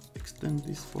gonna extend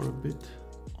this for a bit.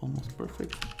 Almost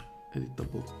perfect.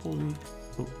 Editable poly.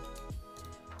 Oh.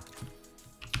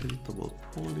 Editable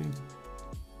poly.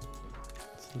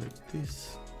 Select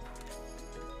this.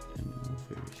 And move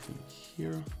everything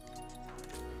here.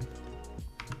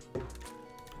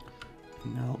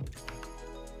 And now,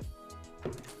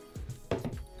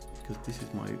 because this is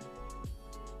my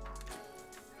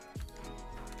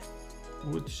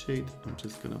wood shade, I'm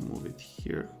just gonna move it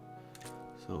here.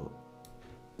 So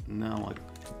now I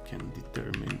can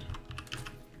determine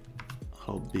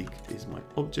how big is my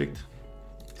object.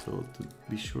 So to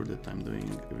be sure that I'm doing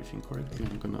everything correctly,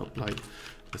 I'm gonna apply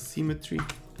a symmetry,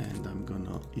 and I'm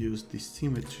gonna use this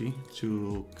symmetry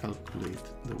to calculate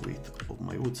the width of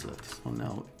my wood slat. So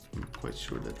now I'm quite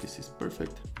sure that this is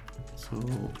perfect. So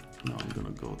now I'm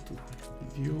gonna go to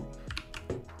view.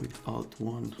 With Alt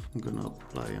 1, I'm gonna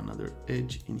apply another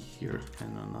edge in here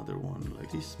and another one like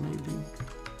this maybe.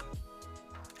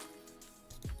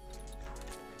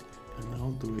 And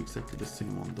I'll do exactly the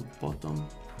same on the bottom.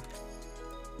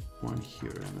 One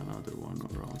here and another one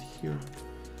around here.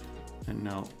 And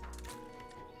now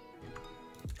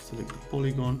select the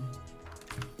polygon,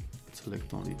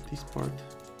 select only this part,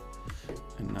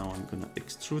 and now I'm gonna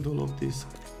extrude all of this,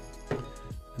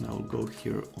 and I'll go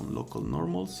here on local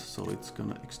normals, so it's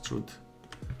gonna extrude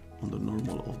on the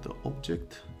normal of the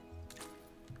object,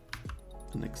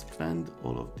 and expand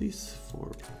all of this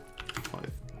for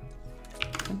 5,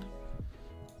 10,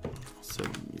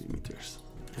 7 millimeters.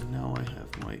 And now I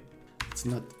have my, it's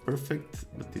not perfect,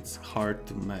 but it's hard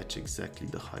to match exactly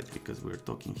the height because we're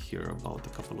talking here about a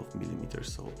couple of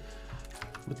millimeters. So,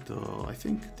 but I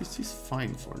think this is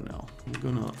fine for now. I'm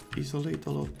gonna isolate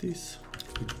all of this.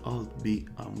 With Alt B,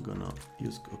 I'm gonna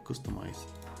use a customized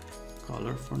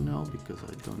color for now because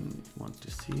I don't want to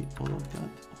see all of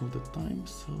that all the time.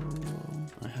 So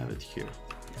I have it here.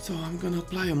 So I'm gonna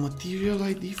apply a material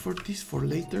ID for this for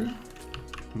later.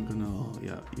 I'm gonna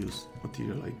use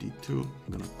material ID 2.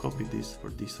 I'm gonna copy this. For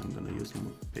this I'm gonna use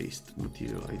paste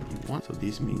material ID 1. So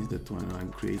this means that when I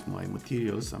create my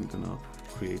materials, I'm gonna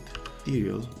create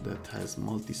material that has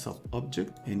multi-sub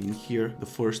object, and in here the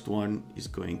first one is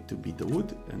going to be the wood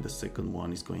and the second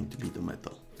one is going to be the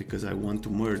metal, because I want to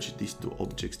merge these two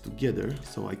objects together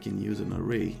so I can use an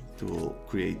array to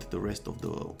create the rest of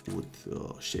the wood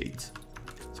shades.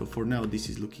 So for now this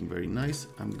is looking very nice.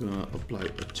 I'm gonna apply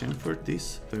a chamfer,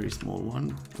 this very small one,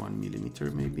 1 millimeter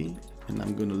maybe, and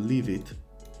I'm gonna leave it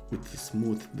with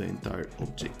smooth the entire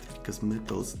object, because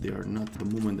metals, they are not, the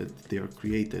moment that they are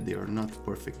created, they are not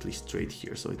perfectly straight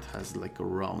here, so it has like a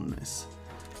roundness.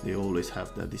 They always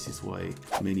have that. This is why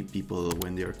many people,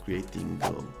 when they are creating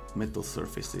metal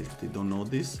surfaces, they don't know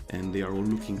this and they are all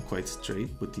looking quite straight,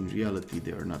 but in reality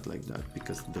they are not like that,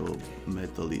 because the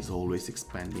metal is always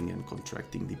expanding and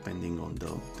contracting depending on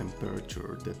the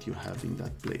temperature that you have in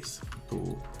that place.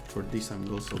 So for this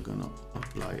I'm also gonna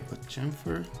apply a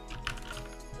chamfer.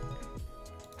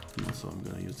 So I'm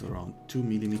gonna use around 2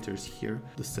 millimeters here,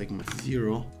 the segment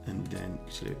 0, and then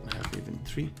actually I have even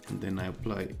 3, and then I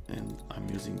apply, and I'm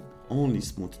using only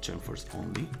smooth chamfers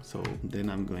only. So then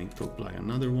I'm going to apply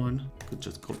another one. I could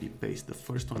just copy paste the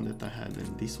first one that I had,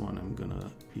 and this one I'm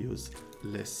gonna use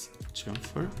less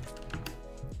chamfer,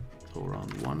 so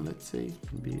around 1, let's say,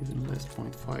 maybe even less,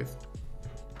 0.5.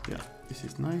 Yeah, this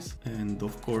is nice. And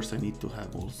of course I need to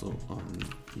have also an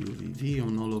UVV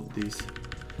on all of this.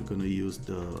 I'm gonna use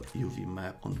the UV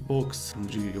map on box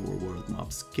and real world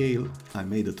map scale. I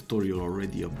made a tutorial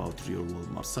already about real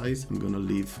world map size. I'm gonna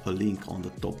leave a link on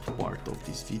the top part of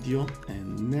this video.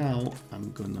 And now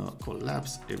I'm gonna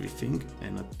collapse everything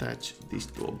and attach these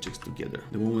two objects together.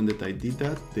 The moment that I did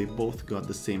that, they both got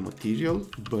the same material,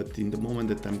 but in the moment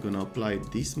that I'm gonna apply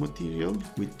this material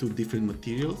with two different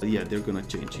materials, yeah, they're gonna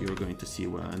change. You're going to see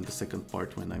in the second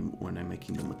part when I'm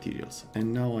making the materials.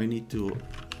 And now I need to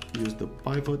use the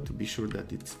pivot to be sure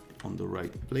that it's on the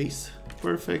right place.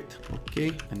 Perfect.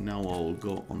 Okay, and now I will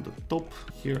go on the top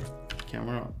here,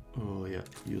 camera, oh yeah,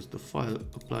 use the file,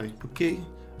 apply. Okay,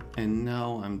 and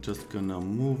now I'm just gonna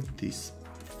move this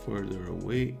further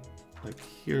away, like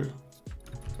here.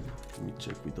 Let me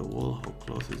check with the wall, how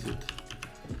close is it,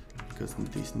 because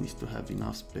this needs to have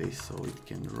enough space so it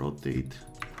can rotate.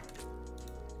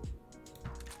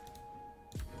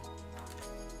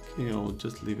 Okay, I'll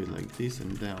just leave it like this,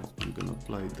 and now I'm gonna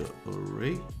apply the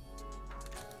array.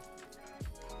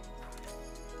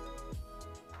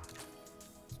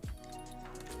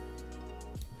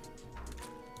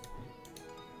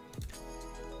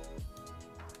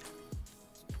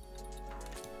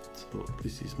 So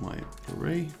this is my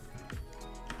array.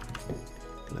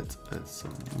 Let's add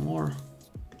some more.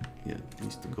 Yeah, it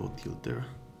needs to go till there.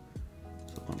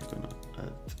 So I'm gonna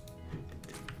add.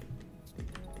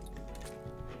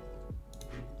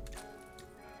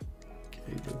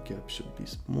 The gap should be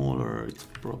smaller, it's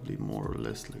probably more or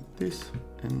less like this.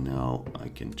 And now I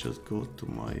can just go to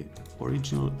my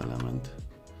original element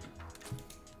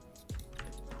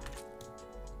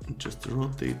and just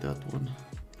rotate that one,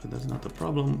 but that's not a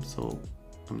problem. So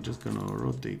I'm just gonna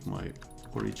rotate my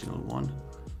original one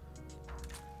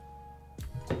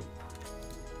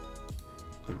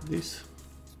like this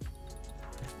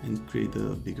and create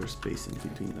a bigger spacing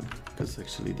between them, because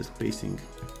actually the spacing,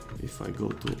 if I go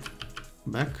to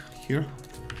back here,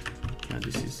 yeah,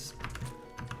 this is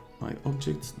my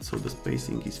object, so the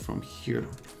spacing is from here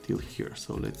till here.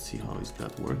 So let's see how is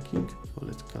that working. So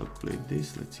let's calculate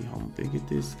this, let's see how big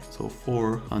it is. So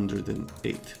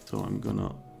 408. So I'm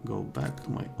gonna go back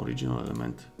to my original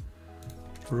element,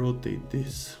 rotate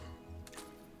this,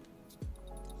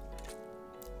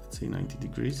 let's say 90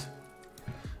 degrees,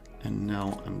 and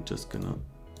now I'm just gonna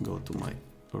go to my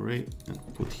array and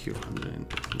put here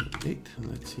 108, and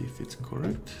let's see if it's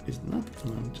correct. It's not,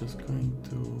 and I'm just going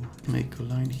to make a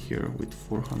line here with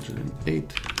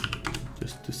 408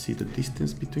 just to see the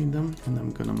distance between them, and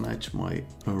I'm gonna match my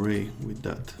array with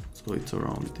that. So it's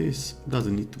around this.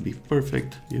 Doesn't need to be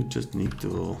perfect, you just need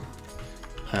to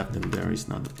have them there. Is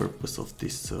not the purpose of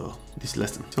this this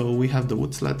lesson. So we have the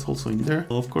wood slats also in there.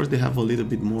 Of course they have a little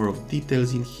bit more of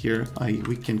details in here.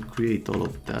 We can create all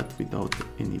of that without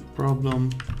any problem.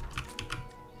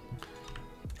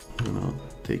 I'm gonna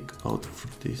take out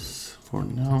this for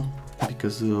now,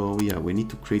 because yeah, we need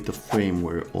to create a frame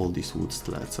where all these wood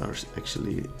slats are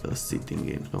actually sitting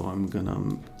in. So I'm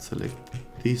gonna select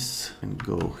this and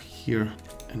go here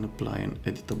and apply an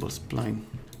editable spline.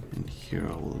 And here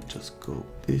I will just go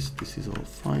this is all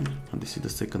fine. And this is the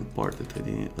second part that I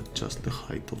didn't adjust the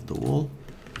height of the wall,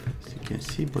 as you can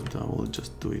see, but I will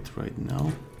just do it right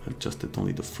now. Adjusted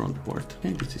only the front part.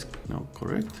 Okay, this is now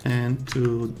correct. And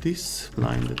to this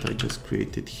line that I just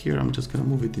created here, I'm just gonna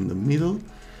move it in the middle,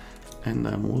 and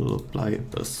I will apply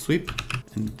a sweep,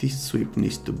 and this sweep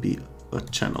needs to be a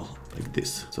channel like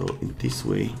this. So in this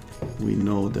way we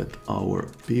know that our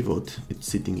pivot is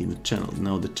sitting in a channel.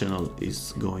 Now the channel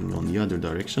is going on the other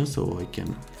direction, so I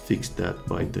can fix that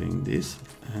by doing this.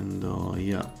 And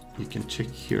yeah, you can check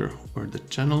here where the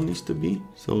channel needs to be.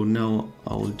 So now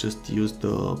I will just use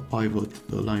the pivot,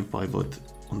 the line pivot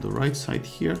on the right side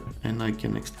here, and I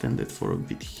can extend it for a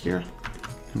bit here.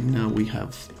 And now we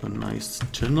have a nice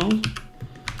channel.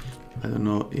 I don't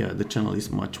know, yeah, the channel is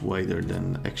much wider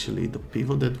than actually the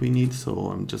pivot that we need,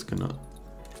 so I'm just gonna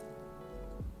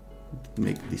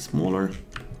make this smaller.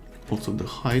 Also the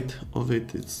height of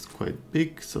it is quite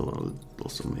big, so I'll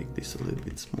also make this a little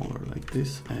bit smaller like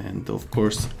this. And of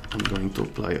course I'm going to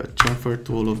apply a chamfer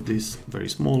to all of this, very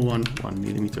small one, 1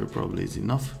 millimeter probably is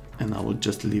enough. and I will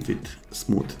just leave it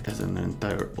smooth as an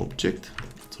entire object.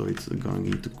 So it's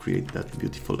going to create that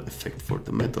beautiful effect for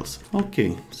the metals.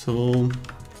 Okay, so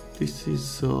this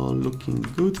is looking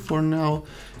good for now.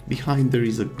 Behind there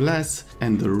is a glass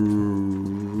and a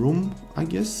room, I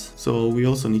guess. So we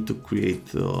also need to create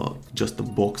just a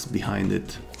box behind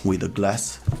it with a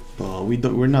glass.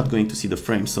 We're not going to see the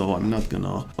frame, so I'm not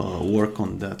gonna work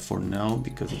on that for now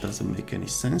because it doesn't make any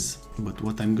sense. But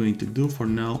what I'm going to do for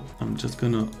now, I'm just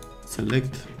gonna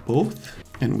select both,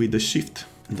 and with the shift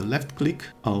and the left click,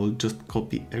 I'll just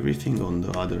copy everything on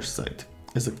the other side.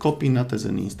 As a copy, not as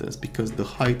an instance, because the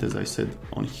height, as I said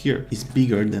on here, is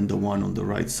bigger than the one on the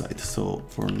right side. So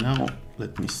for now,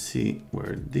 let me see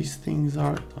where these things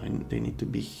are. They need to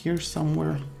be here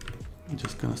somewhere. I'm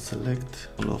just gonna select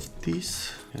all of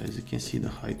these. As you can see, the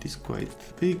height is quite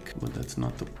big, but that's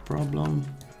not a problem.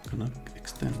 I'm gonna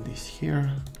extend this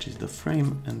here, which is the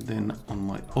frame, and then on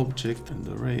my object and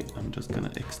array, I'm just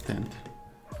gonna extend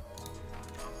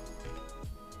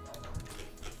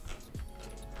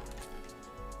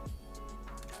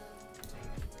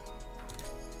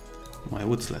my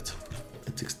wood slats.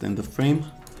 Let's extend the frame.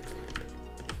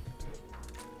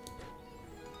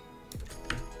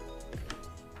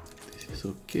 This is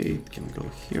okay, it can go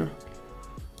here.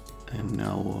 And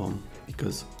now,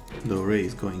 because the array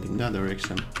is going in that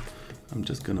direction, I'm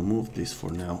just gonna move this for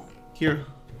now here.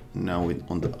 Now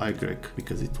on the Y,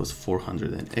 because it was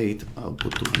 408, I'll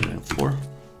put 204.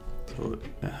 So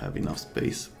I have enough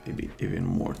space, maybe even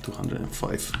more,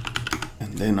 205.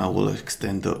 And then I will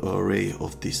extend the array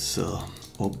of these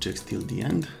objects till the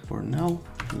end. For now,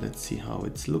 let's see how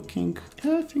it's looking.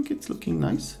 Yeah, I think it's looking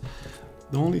nice.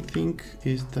 The only thing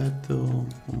is that,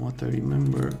 from what I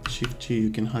remember, Shift G you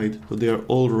can hide. So they are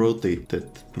all rotated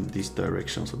in this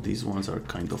direction. So these ones are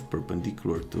kind of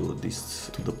perpendicular to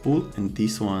the pool, and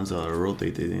these ones are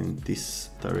rotated in this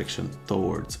direction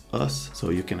towards us.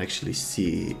 So you can actually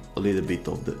see a little bit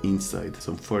of the inside,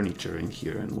 some furniture in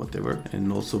here and whatever.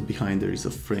 And also behind there is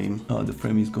a frame. The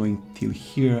frame is going till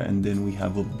here, and then we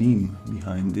have a beam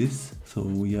behind this. So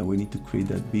yeah, we need to create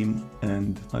that beam,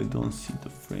 and I don't see the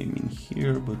frame in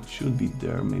here, but should be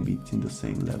there. Maybe it's in the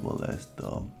same level as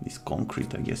this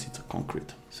concrete. I guess it's a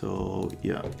concrete. So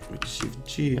yeah, with Shift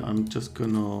G, I'm just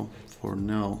gonna, for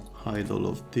now, hide all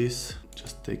of this.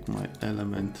 Just take my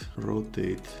element,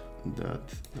 rotate that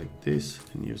like this,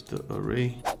 and use the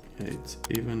array. Yeah, it's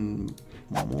even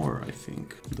more, I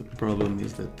think. The problem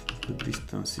is that the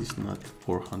distance is not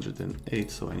 408,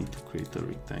 so I need to create a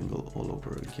rectangle all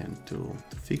over again to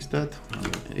fix that.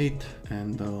 108,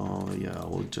 and yeah, I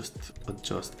will just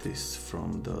adjust this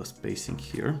from the spacing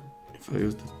here. If I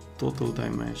use the total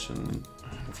dimension,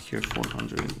 I have here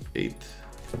 408.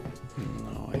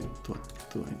 Now what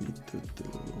do I need to do?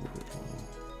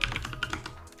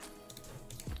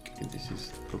 Okay, this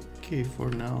is okay for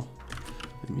now.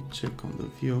 Let me check on the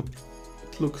view.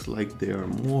 It looks like they are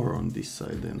more on this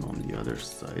side than on the other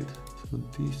side. So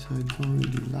this I don't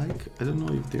really like. I don't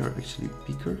know if they are actually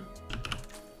bigger.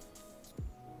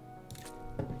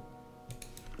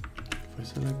 If I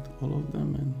select all of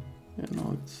them, and yeah,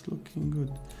 no, it's looking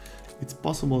good. It's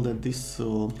possible that these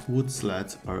wood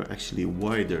slats are actually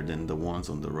wider than the ones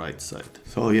on the right side.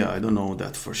 So yeah, I don't know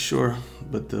that for sure,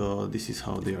 but this is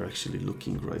how they are actually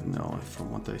looking right now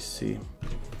from what I see.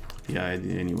 Yeah,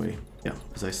 anyway, yeah,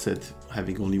 as I said,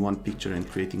 having only one picture and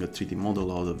creating a 3D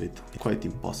model out of it, it's quite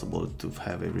impossible to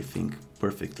have everything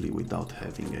perfectly without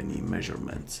having any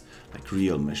measurements, like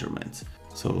real measurements.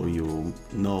 So you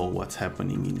know what's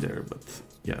happening in there, but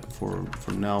yeah, for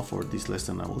now, for this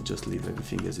lesson, I will just leave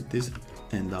everything as it is,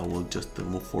 and I will just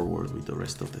move forward with the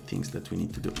rest of the things that we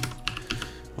need to do.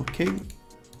 Okay.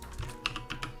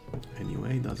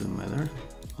 Anyway, doesn't matter.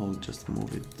 I'll just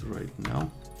move it right now,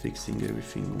 fixing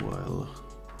everything while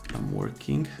I'm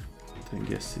working. I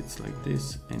guess it's like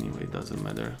this. Anyway, doesn't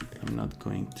matter. I'm not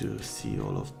going to see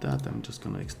all of that. I'm just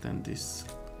gonna extend this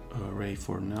array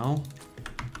for now.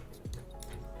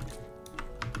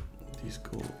 This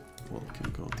wall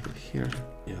can go till here.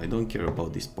 Yeah, I don't care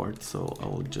about this part, so I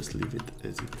will just leave it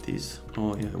as it is.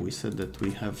 Oh yeah, we said that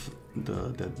we have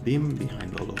that beam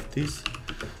behind all of this.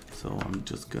 So I'm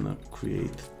just gonna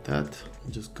create that.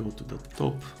 Just go to the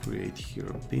top, create here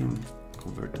a beam,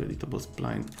 convert to editable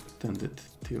spline, extend it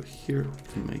till here,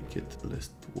 make it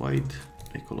less wide,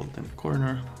 make all of them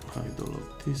corner, hide all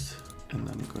of this, and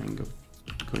I'm going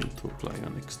to apply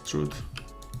an extrude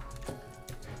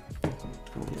to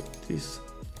all of this.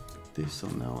 So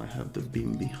now I have the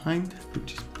beam behind,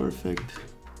 which is perfect.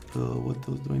 What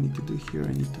else do I need to do here?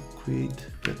 I need to create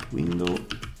that window.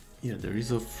 Yeah, there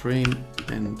is a frame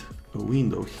and a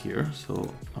window here,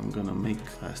 so I'm gonna make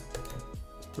fast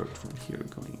start from here,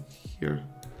 going here.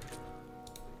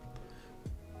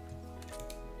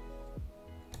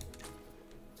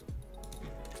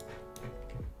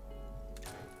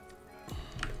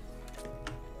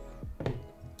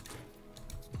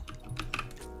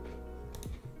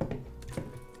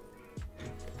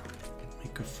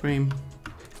 Make a frame.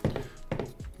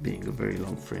 Being a very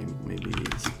long frame, maybe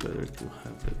it's better to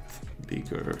have it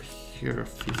bigger here,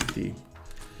 50,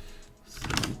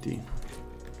 70.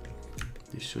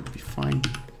 This should be fine.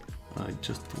 I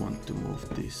just want to move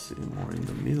this more in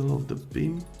the middle of the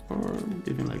beam, or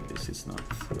even like this, it's not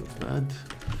bad.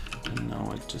 And now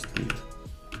I just need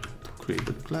to create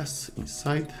a glass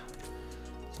inside.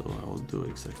 So I will do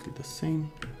exactly the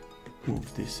same. Move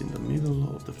this in the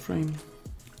middle of the frame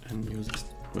and use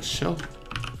a shell.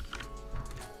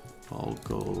 I'll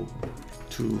go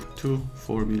to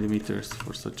 4 millimeters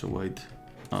for such a wide.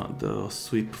 The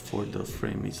sweep for the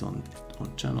frame is on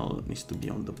channel, it needs to be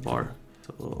on the bar.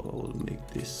 So I'll make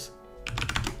this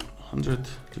 100,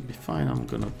 should be fine. I'm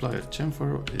gonna apply a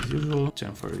chamfer as usual.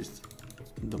 Chamfer is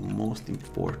the most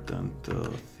important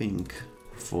thing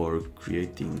for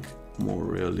creating more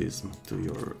realism to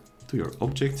your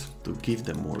objects, to give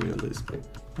them more realism.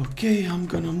 Okay, I'm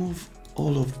gonna move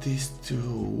all of these to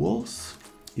walls,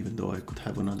 even though I could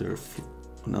have another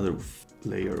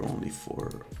layer only for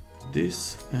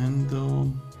this. And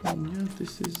yeah,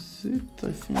 this is it.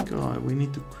 I think we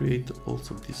need to create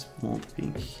also this small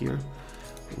thing here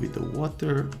with the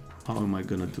water. How am I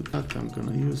gonna do that? I'm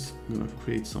gonna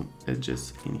create some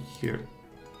edges in here.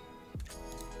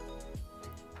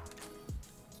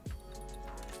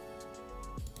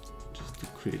 Just to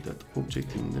create that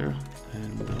object in there,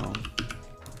 and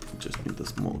just need a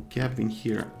small gap in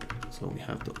here. So we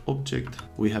have the object,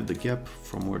 we have the gap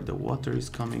from where the water is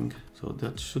coming. So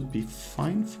that should be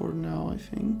fine for now, I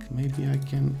think. Maybe I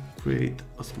can create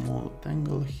a small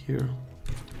angle here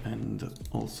and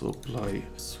also apply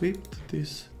a sweep to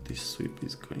this. This sweep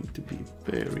is going to be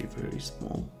very, very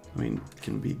small. I mean, it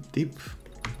can be deep.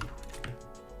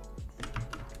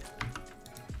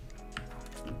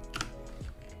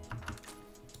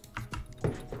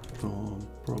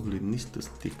 Probably needs to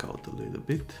stick out a little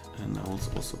bit, and I'll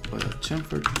also apply a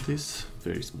chamfer to this,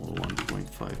 very small,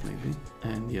 1.5 maybe.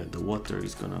 And yeah, the water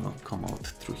is gonna come out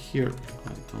through here.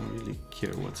 I don't really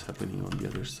care what's happening on the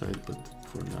other side, but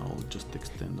for now I'll just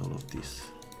extend all of this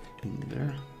in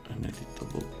there and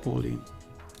editable poly.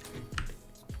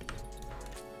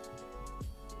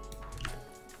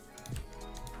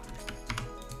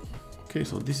 Okay,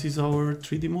 so this is our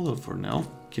 3D model for now.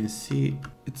 You can see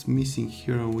it's missing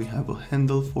here. We have a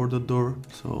handle for the door.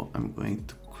 So I'm going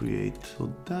to create so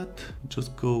that.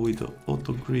 Just go with the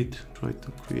auto grid. Try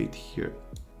to create here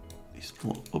this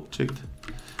small object.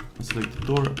 And select the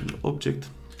door and the object.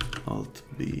 Alt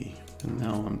B. And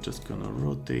now I'm just gonna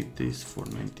rotate this for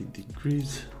 90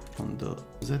 degrees on the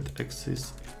Z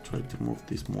axis. Try to move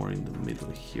this more in the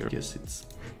middle here. Yes, it's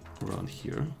around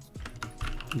here.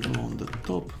 Go on the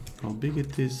top. How big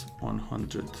it is?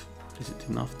 100. Is it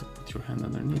enough to put your hand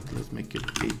underneath? Let's make it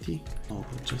 80. I'll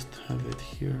just have it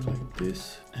here like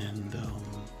this, and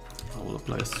I will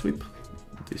apply a sweep.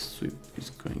 This sweep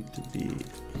is going to be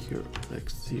here like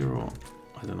 0.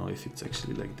 I don't know if it's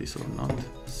actually like this or not.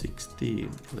 60.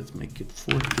 Let's make it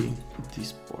 40.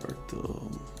 This part I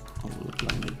will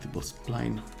apply an editable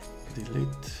spline.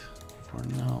 Delete for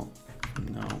now.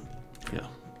 Now, yeah,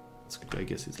 I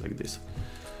guess it's like this.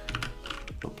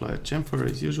 Apply a chamfer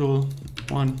as usual,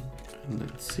 1, and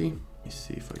let's see. Let me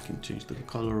see if I can change the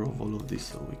color of all of this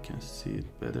so we can see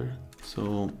it better.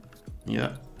 So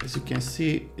yeah, as you can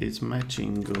see, it's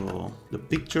matching the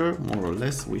picture more or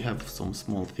less. We have some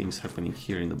small things happening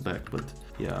here in the back, but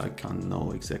yeah, I can't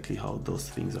know exactly how those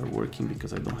things are working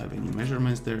because I don't have any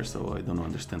measurements there, so I don't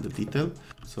understand the detail.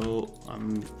 So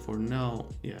for now,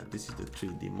 yeah, this is the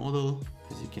 3D model.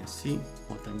 As you can see,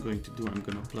 what I'm going to do, I'm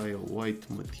going to apply a white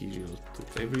material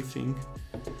to everything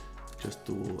just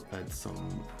to add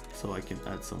some, so I can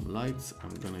add some lights.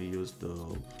 I'm going to use the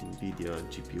NVIDIA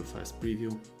GPU Fast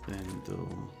Preview, and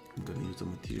I'm going to use the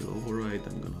material override.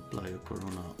 I'm going to apply a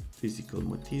Corona physical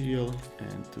material,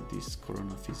 and to this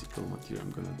Corona physical material,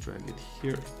 I'm going to drag it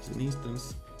here as an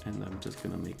instance, and I'm just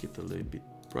going to make it a little bit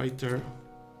brighter.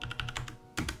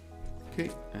 Okay,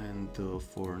 and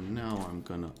for now, I'm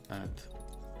going to add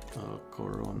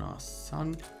Corona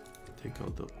Sun. Take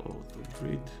out the auto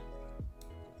grid.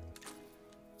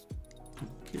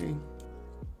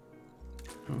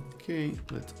 Okay,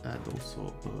 let's add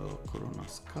also a Corona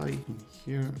Sky in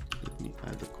here. Let me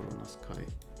add a Corona Sky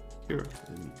here.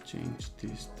 Let me change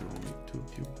this to only 2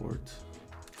 viewports.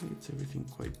 Okay, it's everything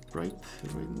quite bright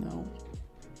right now.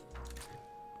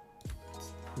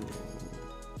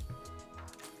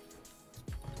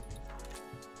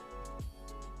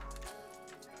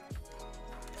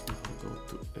 I'll go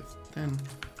to F10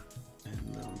 and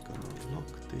I'm gonna lock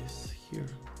this here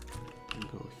and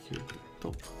go here to the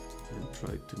top and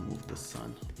try to move the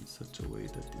sun in such a way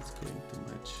that it's going to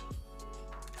match.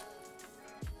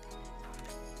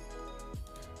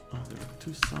 Oh, there are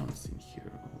two suns in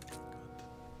here. Oh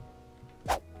my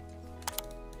god.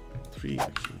 Three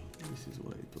actually. This is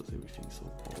why it was everything so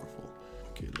powerful.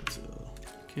 Okay, let's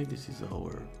okay, this is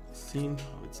our scene,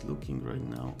 how it's looking right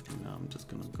now. And now I'm just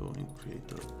gonna go and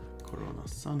create a corona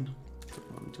sun. So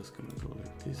I'm just gonna go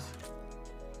like this.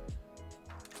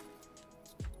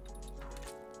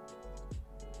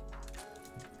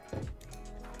 I'll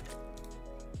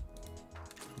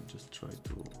just try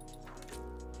to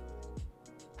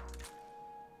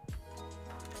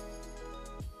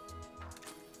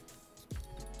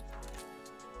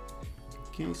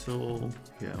okay, so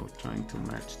yeah, we're trying to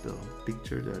match the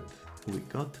picture that we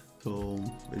got. So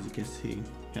as you can see,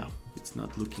 yeah, it's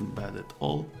not looking bad at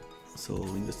all. So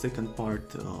in the second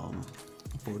part,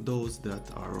 for those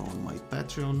that are on my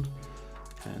Patreon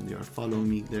and they are following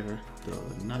me there the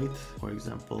night, for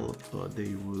example,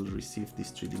 they will receive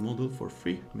this 3D model for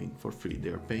free. I mean, for free, they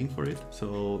are paying for it.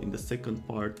 So in the second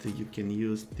part, you can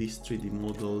use this 3D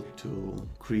model to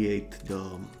create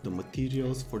the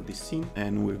materials for this scene,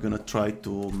 and we're gonna try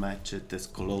to match it as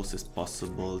close as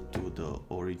possible to the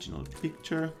original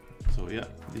picture. So yeah,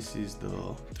 this is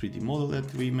the 3D model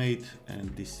that we made,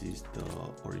 and this is the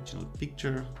original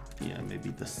picture. Yeah, maybe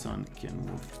the sun can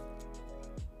move.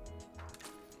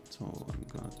 So I'm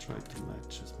gonna try to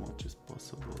match as much as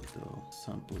possible the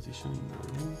sun position in the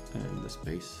room and the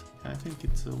space. I think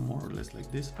it's more or less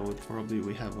like this.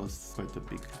 We have quite a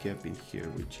big gap in here,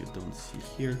 which you don't see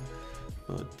here.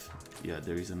 But yeah,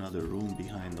 there is another room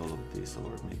behind all of this,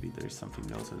 or maybe there is something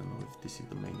else. I don't know if this is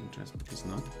the main entrance, but it's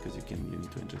not, because you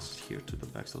need to enter here to the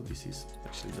back. So this is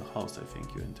actually the house. I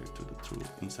think you enter through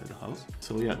inside the house.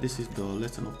 So yeah, this is the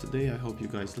lesson of today. I hope you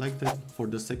guys liked it. For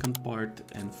the second part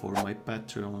and for my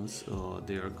patrons,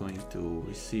 they are going to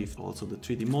receive also the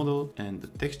 3D model and the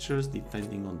textures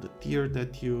depending on the tier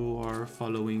that you are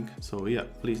following. So yeah,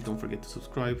 please don't forget to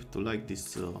subscribe, to like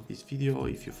this video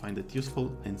if you find it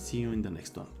useful, and see you in the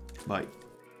next one. Bye.